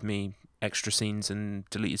Walk with Me extra scenes and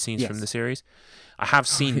deleted scenes from the series. I have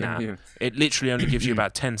seen that. Yeah. It literally only gives you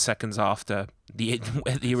about 10 seconds after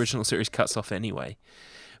where the original series cuts off anyway.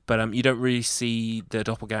 But you don't really see the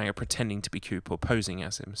doppelganger pretending to be Coop or posing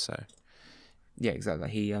as him. So yeah,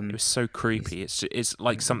 exactly. It was so creepy. It's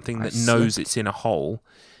like something that knows it's in a hole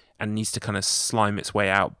and needs to kind of slime its way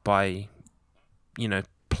out by,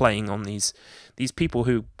 playing on these people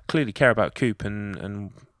who clearly care about Coop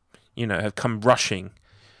and have come rushing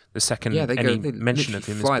the second any mention of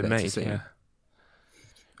him has been made. Yeah.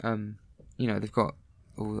 They've got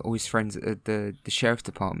all his friends at the sheriff's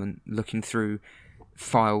department looking through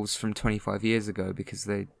files from 25 years ago because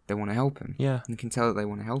they want to help him. Yeah. You can tell that they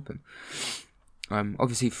want to help him.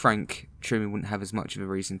 Obviously, Frank Truman wouldn't have as much of a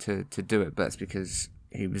reason to do it, but that's because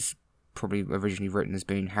he was probably originally written as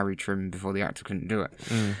being Harry Truman before the actor couldn't do it.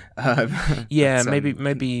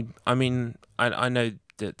 Maybe. I mean, I know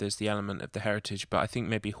that there's the element of the heritage, but I think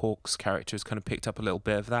maybe Hawk's character has kind of picked up a little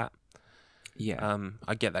bit of that. Yeah.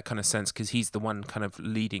 I get that kind of sense because he's the one kind of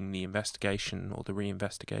leading the investigation or the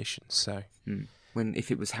reinvestigation. So,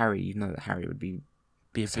 if it was Harry, you know that Harry would be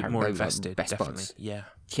a bit more invested. Like definitely, buds. Yeah,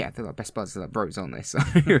 they're like best buds. They're like bros, aren't they? So,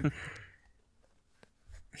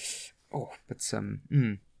 it's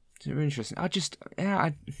very interesting.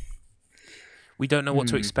 We don't know what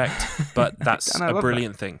to expect, but that's a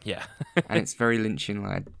brilliant thing. Yeah, and it's very Lynchian.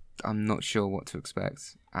 Like, I'm not sure what to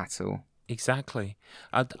expect at all. Exactly.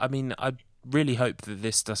 I mean, I really hope that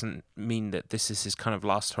this doesn't mean that this is his kind of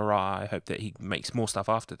last hurrah. I hope that he makes more stuff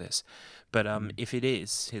after this. But if it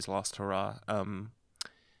is his last hurrah,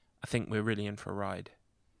 I think we're really in for a ride.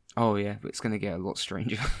 Oh yeah, but it's going to get a lot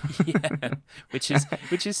stranger. Yeah, which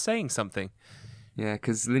is saying something. Yeah,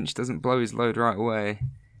 because Lynch doesn't blow his load right away.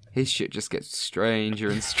 His shit just gets stranger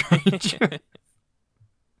and stranger. I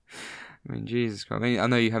mean, Jesus Christ. I mean, I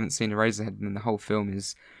know you haven't seen Eraserhead, and the whole film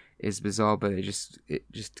is bizarre, but it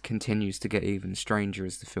just continues to get even stranger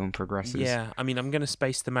as the film progresses. Yeah, I mean, I'm going to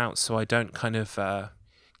space them out so I don't kind of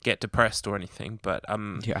get depressed or anything, but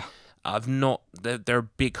I've not. There are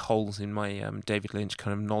big holes in my David Lynch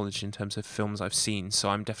kind of knowledge in terms of films I've seen, so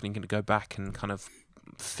I'm definitely going to go back and kind of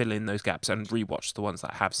fill in those gaps and rewatch the ones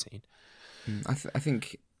that I have seen. I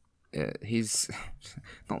think he's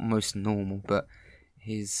not most normal, but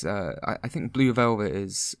he's. I think Blue Velvet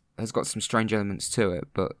has got some strange elements to it,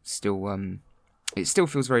 but still, it still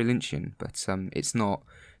feels very Lynchian. But it's not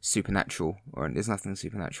supernatural, or there's nothing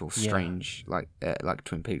supernatural, strange like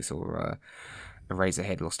Twin Peaks or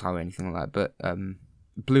Eraserhead, Lost Highway, anything like that. But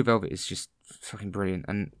Blue Velvet is just fucking brilliant,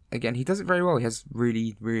 and again, he does it very well. He has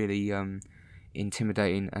really, really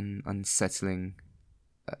intimidating and unsettling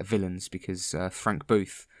villains because Frank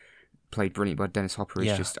Booth, played brilliant by Dennis Hopper,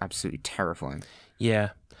 is just absolutely terrifying. Yeah,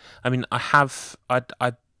 I mean, I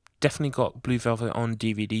definitely got Blue Velvet on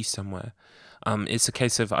DVD somewhere. It's a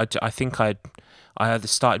case of I think I either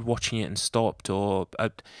started watching it and stopped, or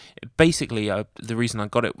basically the reason I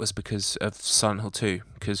got it was because of Silent Hill 2,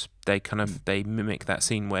 because they mimic that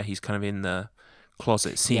scene where he's kind of in the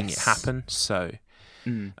closet seeing it happen. So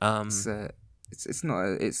it's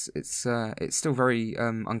still very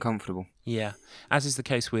uncomfortable. Yeah, as is the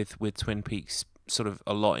case with Twin Peaks, sort of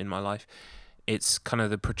a lot in my life. It's kind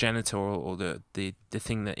of the progenitor or the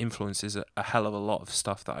thing that influences a hell of a lot of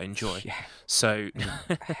stuff that I enjoy. Yeah. So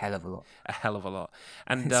a hell of a lot. A hell of a lot.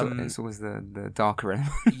 And it's always the darker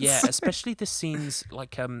elements. Yeah, especially the scenes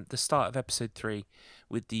like the start of episode 3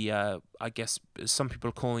 with the I guess some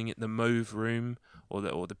people are calling it the mauve room or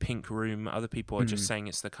the pink room. Other people are just saying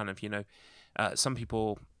it's the kind of, some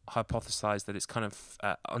people hypothesize that it's kind of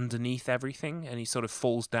underneath everything, and he sort of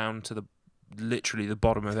falls down to literally the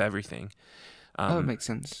bottom of everything. It makes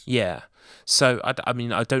sense. Yeah. So, I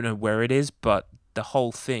mean, I don't know where it is, but the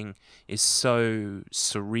whole thing is so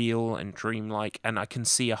surreal and dreamlike, and I can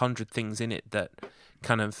see 100 things in it that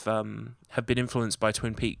kind of have been influenced by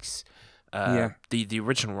Twin Peaks. The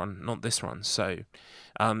original one, not this one. So,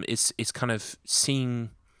 it's kind of seeing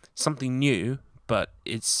something new, but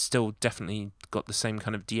it's still definitely got the same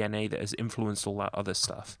kind of DNA that has influenced all that other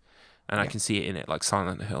stuff. And I can see it in it, like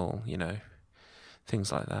Silent Hill,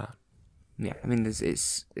 things like that. Yeah, I mean,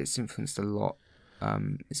 it's influenced a lot.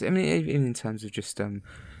 Even in terms of just the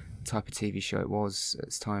type of TV show it was at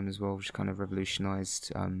its time as well, which kind of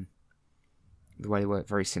revolutionised the way they work,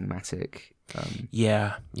 very cinematic. And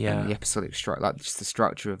the episodic structure, like just the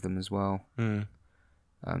structure of them as well. I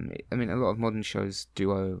mean, a lot of modern shows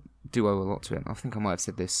do owe a lot to it. I think I might have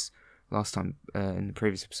said this last time in the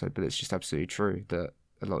previous episode, but it's just absolutely true that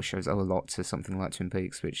a lot of shows owe a lot to something like Twin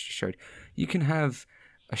Peaks, which showed you can have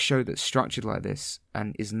a show that's structured like this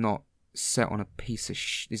and is not set on a piece of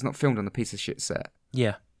is not filmed on a piece of shit set.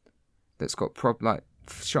 Yeah. That's got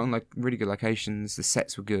shot on like really good locations. The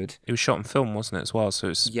sets were good. It was shot on film, wasn't it, as well?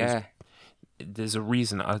 So yeah. There's a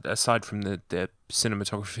reason, aside from the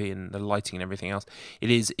cinematography and the lighting and everything else,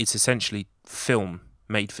 it's essentially film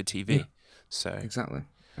made for TV. Yeah. So exactly.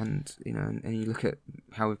 And and you look at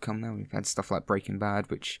how we've come now. We've had stuff like Breaking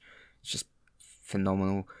Bad, which is just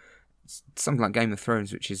phenomenal. Something like Game of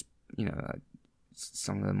Thrones, which is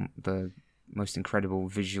some of the most incredible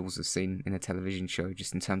visuals I've seen in a television show,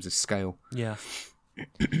 just in terms of scale. Yeah.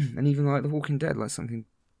 And even like The Walking Dead, like something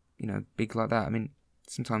big like that. I mean,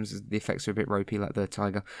 sometimes the effects are a bit ropey, like the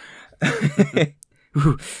tiger.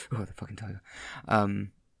 Ooh, the fucking tiger.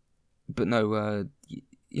 But no, a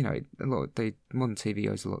lot. Modern TV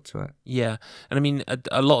owes a lot to it. Yeah, and I mean,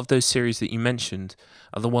 a lot of those series that you mentioned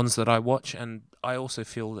are the ones that I watch, and I also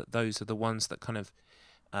feel that those are the ones that kind of,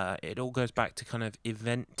 it all goes back to kind of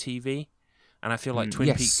event TV, and I feel like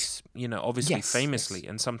Twin Peaks, obviously famously,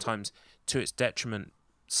 and sometimes to its detriment,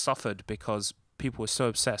 suffered because people were so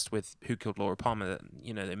obsessed with Who Killed Laura Palmer that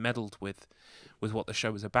they meddled with what the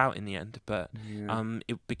show was about in the end. But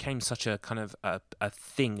it became such a kind of a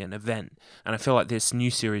thing, an event, and I feel like this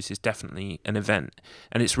new series is definitely an event,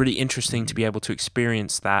 and it's really interesting to be able to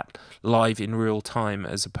experience that live in real time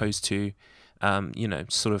as opposed to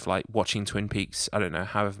sort of like watching Twin Peaks, I don't know,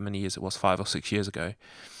 however many years it was, 5 or 6 years ago.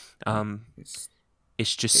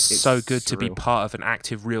 It's just so good to be part of an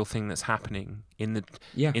active, real thing that's happening in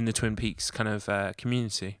the Twin Peaks kind of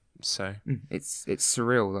community. So it's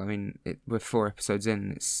surreal. I mean, we're 4 episodes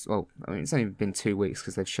in. It's only been 2 weeks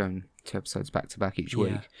because they've shown 2 episodes back to back each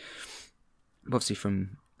week. But obviously,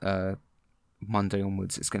 from Monday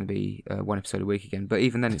onwards, it's going to be 1 episode a week again. But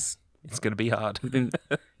even then, it's going to be hard. It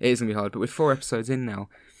is going to be hard. But we're 4 episodes in now,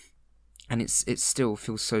 and it still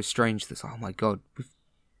feels so strange. That oh my god,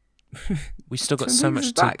 we've still got so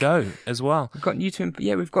much to go as well. We've got new Twin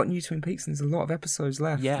Peaks, and there's a lot of episodes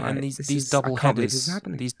left. Yeah, and these double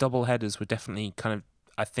headers were definitely kind of,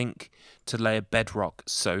 I think, to lay a bedrock.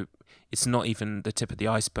 So it's not even the tip of the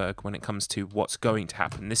iceberg when it comes to what's going to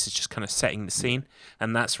happen. This is just kind of setting the scene,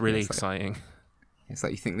 and that's really exciting. It's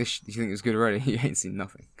like you think it was good already. You ain't seen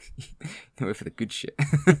nothing. You wait for the good shit.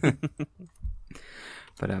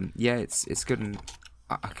 But it's good, and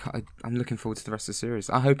I'm looking forward to the rest of the series.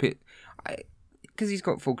 I hope because he's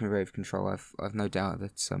got full creative control. I've no doubt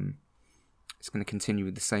that it's going to continue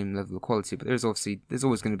with the same level of quality. But there's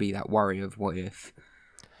always going to be that worry of what if.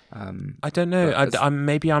 I don't know.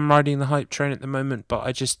 Maybe I'm riding the hype train at the moment, but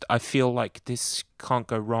I feel like this can't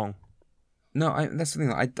go wrong. No, that's the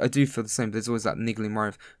thing. I do feel the same. There's always that niggling worry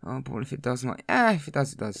of, but what if it does? I'm like, if it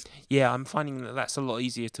does, it does. Yeah, I'm finding that that's a lot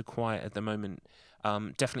easier to quiet at the moment.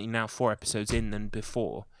 Definitely now 4 episodes in than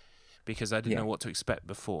before, because I didn't know what to expect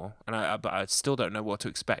before, but I still don't know what to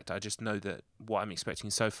expect. I just know that what I'm expecting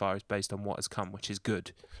so far is based on what has come, which is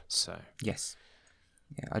good. So yes,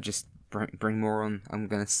 I just bring more on. I'm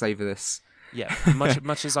going to savor this. Yeah,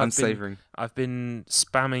 much as I've been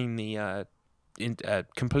spamming the.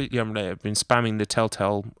 Completely unrelated, I've been spamming the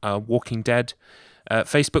Telltale Walking Dead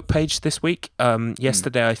Facebook page this week.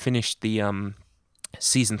 Yesterday I finished the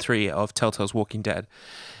season 3 of Telltale's Walking Dead,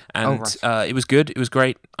 and it was good. It was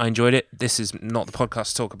great. I enjoyed it. This is not the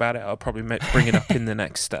podcast to talk about it. I'll probably bring it up in the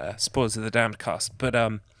next Spoilers of the Damned cast. But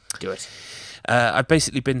do it. I've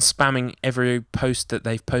basically been spamming every post that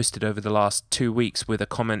they've posted over the last 2 weeks with a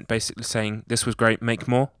comment basically saying, "This was great. Make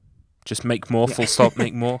more. Just make more. Full stop.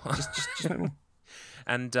 Make more. just make more."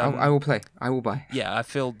 And I will play. I will buy. Yeah, I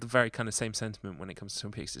feel the very kind of same sentiment when it comes to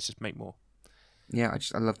Twin Peaks. It's just make more. Yeah,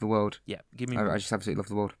 I love the world. Yeah, give me more. I just absolutely love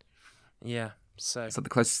the world. Yeah, so it's like the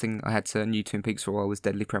closest thing I had to new Twin Peaks for a while was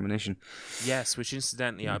Deadly Premonition. Yes, which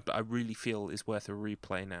incidentally I really feel is worth a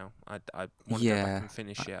replay now. I want to go back and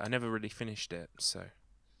finish it. I never really finished it, so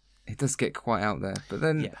it does get quite out there, but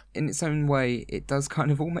then in its own way, it does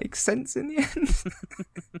kind of all make sense in the end.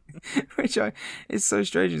 Which it's so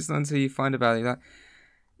strange. It's not until you find about it, like,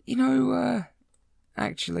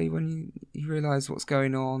 actually, when you realise what's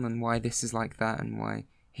going on and why this is like that and why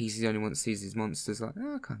he's the only one that sees his monsters, like,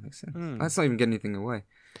 it kind of makes sense. That's not even getting anything away.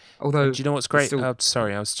 Although, do you know what's great?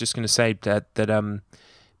 Sorry, I was just going to say that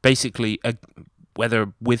basically,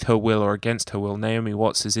 whether with her will or against her will, Naomi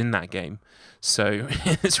Watts is in that game. So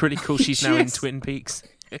it's really cool. She's now in Twin Peaks.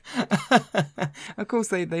 Of course,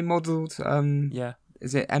 they modelled.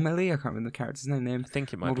 Is it Emily? I can't remember the character's name. I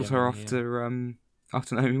think it might modelled be her Emily,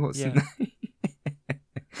 after Naomi Watts. Yeah.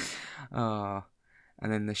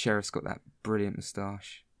 And then the sheriff's got that brilliant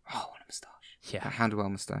moustache. Oh, what a moustache. Yeah. That Handwell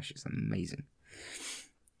moustache is amazing.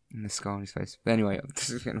 And the scar on his face. But anyway, this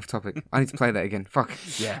is getting off topic. I need to play that again. Fuck.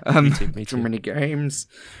 Yeah, me Too too. many games.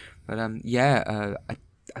 But I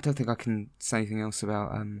don't think I can say anything else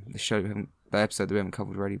about the episode that we haven't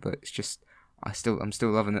covered already. But it's just, I'm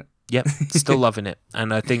still loving it. Yep, still loving it.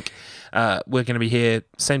 And I think we're going to be here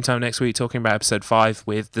same time next week talking about episode 5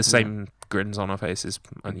 with the same grins on our faces.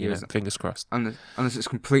 And, fingers crossed. Unless it's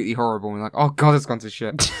completely horrible and like, oh god, it's gone to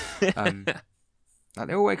shit. Like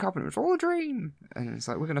they all wake up and it's all a dream. And it's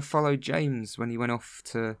like, we're going to follow James when he went off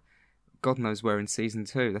to God knows where in season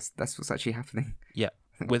 2. That's what's actually happening. Yeah,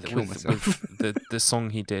 with the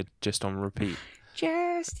song he did just on repeat.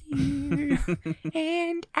 Just you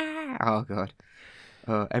and I. Oh god.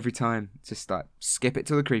 Every time, just like skip it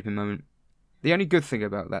to the creeping moment. The only good thing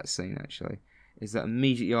about that scene, actually, is that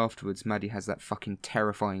immediately afterwards, Maddie has that fucking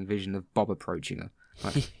terrifying vision of Bob approaching her.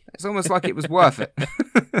 Like, it's almost like it was worth it.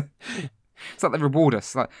 It's like they reward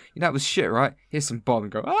us. Like, that was shit, right? Here's some Bob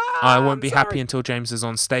and go, I won't be happy until James is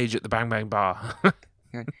on stage at the Bang Bang Bar.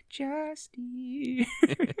 Going, just you.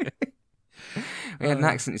 He had an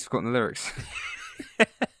accent, he's forgotten the lyrics.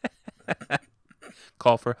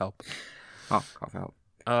 Call for help. Oh, can't help.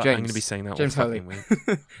 James. I'm going to be saying that James all fucking week.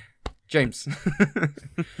 James.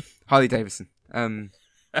 Harley Davidson.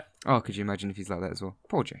 Could you imagine if he's like that as well?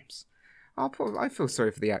 Poor James. I feel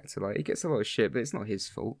sorry for the actor. Like, he gets a lot of shit, but it's not his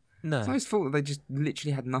fault. No. It's not his fault that they just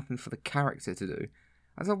literally had nothing for the character to do.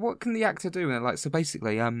 I was like, what can the actor do? And they're like, so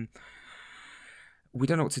basically, we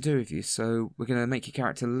don't know what to do with you, so we're going to make your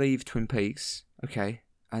character leave Twin Peaks, okay,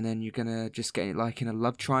 and then you're going to just get like in a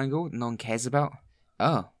love triangle that no one cares about.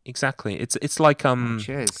 Oh. Exactly. It's like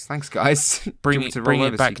cheers. Thanks, guys. Bring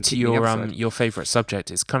it back to your favourite subject.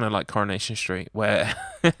 It's kind of like Coronation Street, where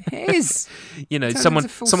it is. Someone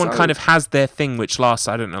kind of has their thing which lasts,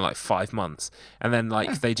 I don't know, like 5 months, and then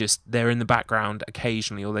they're in the background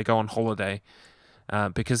occasionally, or they go on holiday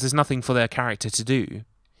because there's nothing for their character to do.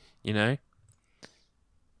 Yeah,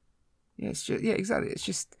 it's just, exactly. It's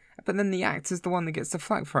just, but then the actor's the one that gets the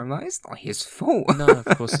flack for him. Like, it's not his fault. No, of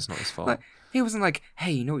course it's not his fault. He wasn't like,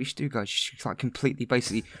 hey, you know what you should do, guys? You should completely,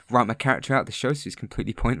 basically, write my character out of the show so he's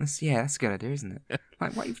completely pointless. Yeah, that's a good idea, isn't it?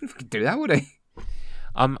 Like, why even fucking do that, would he?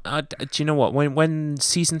 Do you know what? When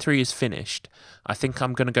season 3 is finished, I think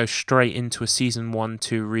I'm going to go straight into a season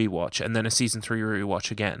 1-2 rewatch and then a season 3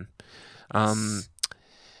 rewatch again. And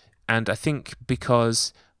I think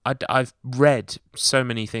because I've read so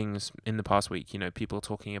many things in the past week, people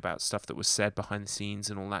talking about stuff that was said behind the scenes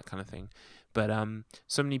and all that kind of thing. But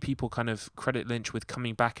so many people kind of credit Lynch with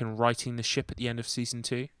coming back and righting the ship at the end of season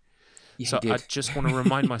 2. Yeah, so I just want to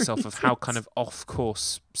remind myself of how kind of off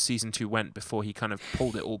course season 2 went before he kind of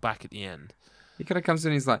pulled it all back at the end. He kind of comes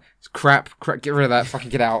in and he's like, it's crap, get rid of that, fucking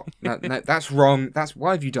get out. No, that's wrong.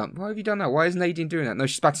 Why have you done that? Why is Nadine doing that? No,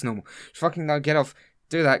 she's back to normal. Fucking no, get off.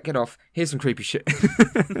 Do that, get off. Here's some creepy shit.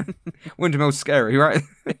 Windmill's scary, right?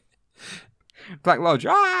 Black Lodge,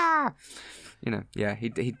 he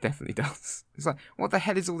definitely does. It's like, what the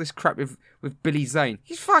hell is all this crap with Billy Zane?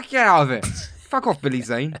 He's fucking out of it. Fuck off, Billy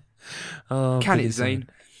Zane. Oh, Can Billy it, Zane?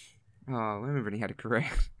 Oh, I remember when he had a career.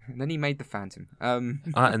 And then he made The Phantom.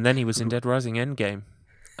 And then he was in Dead Rising Endgame,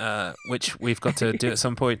 which we've got to do at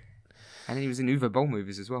some point. And then he was in Uwe Boll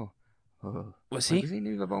movies as well. Oh. Was he? Was he in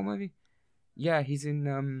Uwe Boll movie? Yeah, he's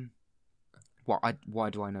in... Why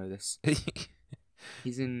do I know this?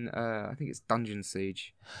 He's in, I think it's Dungeon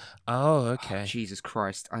Siege. Oh, okay. Oh, Jesus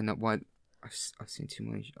Christ. I know why... I've seen too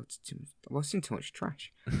much. I've seen too much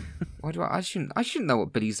trash. Why do I shouldn't know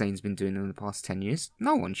what Billy Zane's been doing in the past 10 years.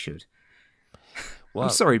 No one should. Well, I'm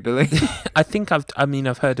sorry, Billy. I think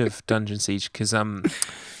I've heard of Dungeon Siege because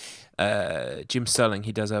Jim Sterling,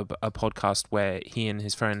 he does a podcast where he and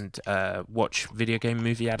his friend watch video game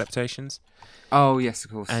movie adaptations. Oh yes, of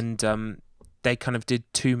course. And they kind of did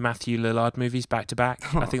 2 Matthew Lillard movies back to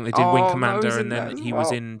back. I think they did Wing Commander and then he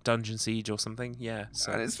was in Dungeon Siege or something. Yeah.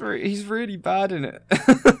 So and he's really bad in it.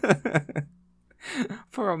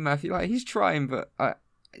 Poor old Matthew. Like, he's trying, but I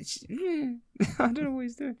don't know what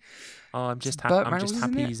he's doing. Oh, I'm just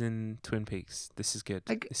happy he's in Twin Peaks. This is good.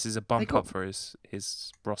 This is a bump up for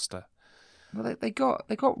his roster. Well, they got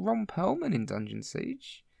Ron Perlman in Dungeon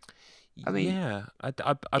Siege. I mean, yeah,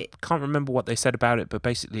 I can't remember what they said about it, but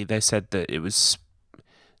basically they said that it was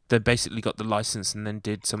they basically got the license and then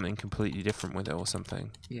did something completely different with it or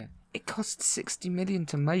something. Yeah, it cost $60 million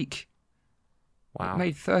to make. Wow, it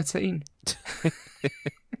made 13.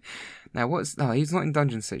 Now No, he's not in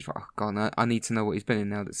Dungeon Siege. Oh God, I need to know what he's been in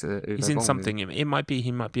now. He's in something. Movie. He might be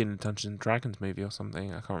in a Dungeons and Dragons movie or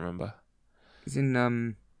something. I can't remember. He's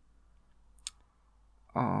in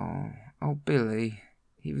Oh, Billy.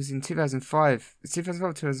 He was in 2005.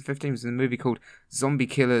 2015 was in a movie called Zombie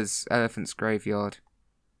Killers, Elephant's Graveyard.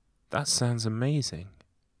 That sounds amazing.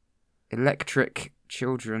 Electric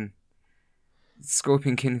Children.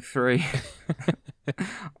 Scorpion King 3.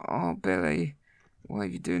 Oh, Billy. Why are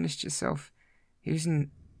you doing this to yourself? He was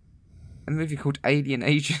in a movie called Alien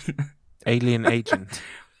Agent. Alien Agent.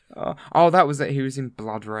 Oh, that was it. He was in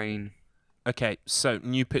Blood Rain. Okay, so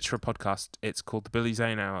new pitch for a podcast. It's called the Billy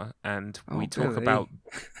Zane Hour, and we talk Billy. about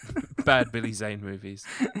bad Billy Zane movies.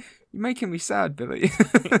 You're making me sad, Billy. He's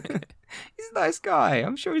a nice guy.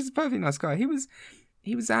 I'm sure he's a perfectly nice guy.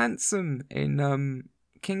 He was handsome in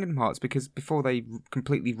Kingdom Hearts because before they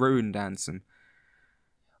completely ruined Ansem.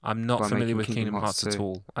 I'm not familiar with Kingdom Hearts at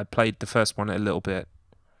all. I played the first one a little bit.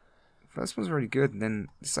 First one's really good, and then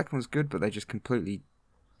the second one's good, but they just completely,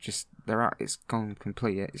 they're out. It's gone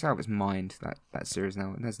completely. It's out of its mind. That series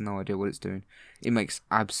now. It has no idea what it's doing. It makes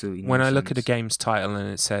absolutely no when sense. I look at a game's title and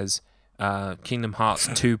it says Kingdom Hearts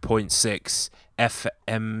 2.6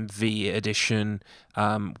 FMV edition,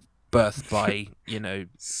 birthed by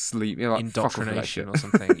sleep, like, indoctrination or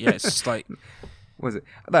something. Yeah, it's just like. Was it?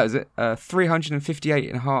 That was it. 358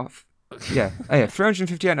 and a half. Yeah.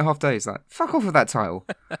 358 and a half days. Like, fuck off with that title.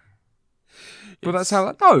 But that's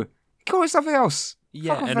how. No, call it something else.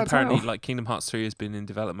 Yeah, and apparently, like, Kingdom Hearts 3 has been in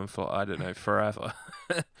development for, I don't know, forever.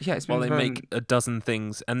 Yeah, it's been. While they make a dozen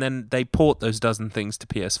things, and then they port those dozen things to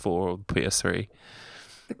PS4 or PS3.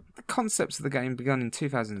 The concepts of the game began in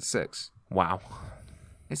 2006. Wow.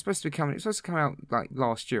 It's supposed to come out like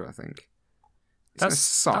last year, I think.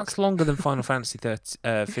 That's longer than Final Fantasy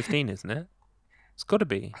 15, isn't it? It's got to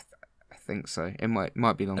be. I think so. It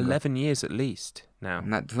might be longer. 11 years at least now.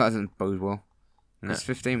 And that doesn't bode well. No. Because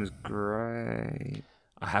 15 was great.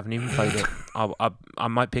 I haven't even played it. I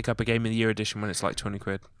might pick up a Game of the Year edition when it's like 20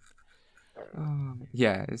 quid.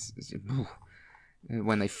 Yeah, it's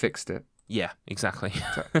when they fixed it. Yeah, exactly.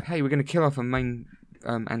 So, hey, we're going to kill off a main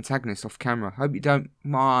antagonist off camera. Hope you don't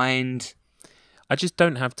mind. I just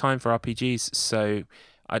don't have time for RPGs, so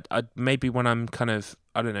I maybe when I'm kind of,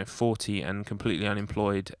 I don't know, 40 and completely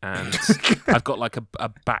unemployed, and I've got like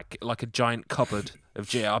a giant cupboard of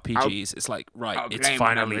JRPGs. It's like, right, it's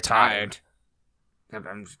finally time.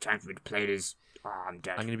 It's time for me to play this. Oh, I'm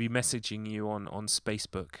dead. I'm going to be messaging you on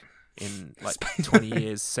Facebook in like 20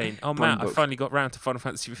 years saying, "Oh, Matt, I finally got round to Final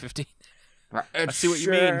Fantasy 15. I see what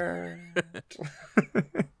you mean."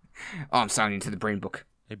 Oh, I'm signing into the brain book.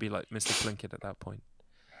 It'd be like Mr. Plinkett at that point.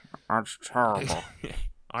 That's terrible.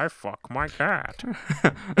 I fuck my cat.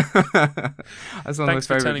 That's one of my favourite jokes. Thanks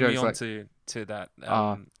for turning me on to that.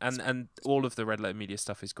 And all of the Red Letter Media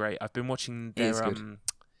stuff is great. I've been watching their...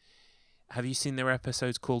 have you seen their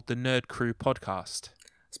episodes called the Nerd Crew podcast?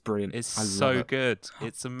 It's brilliant. It's so good.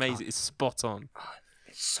 It's amazing. It's spot on.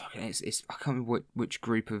 It's so good. I can't remember which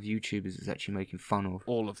group of YouTubers is actually making fun of.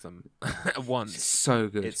 All of them at once. It's so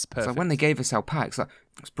good. It's perfect. Like when they gave us our packs,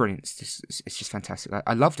 it's brilliant. It's just fantastic.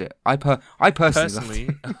 I loved it. I personally loved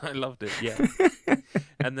it. I loved it. Yeah.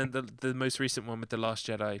 And then the most recent one with the Last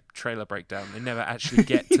Jedi trailer breakdown. They never actually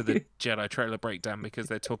get to the Jedi trailer breakdown because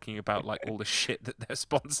they're talking about like all the shit that they're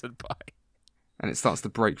sponsored by. And it starts to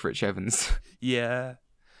break Rich Evans. Yeah.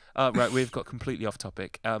 Right, we've got completely off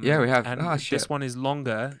topic. Yeah, we have. And this one is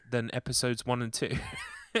longer than episodes 1 and 2.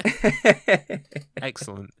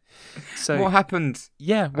 Excellent. So what happened?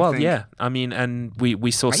 Yeah, well, yeah. I mean, and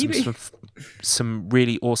we saw some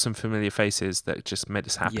really awesome familiar faces that just made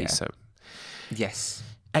us happy. Yeah. So yes,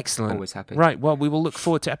 excellent. Always happy. Right. Well, we will look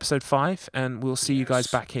forward to episode 5, and we'll see you guys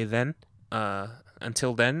back here then.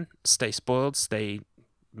 Until then, stay spoiled. Stay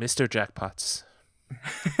Mr. Jackpots.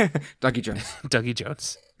 Dougie Jones. Dougie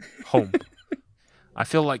Jones. Home. I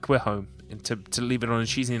feel like we're home. And to leave it on a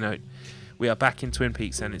cheesy note, we are back in Twin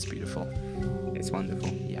Peaks and it's beautiful. It's wonderful.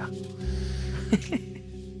 Yeah.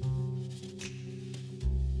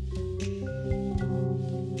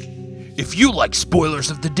 If you like Spoilers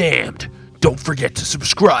of the Damned, don't forget to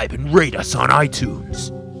subscribe and rate us on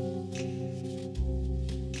iTunes.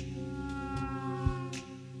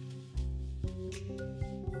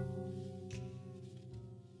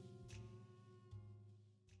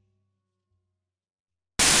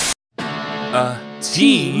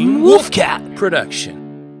 Team Wolfcat production.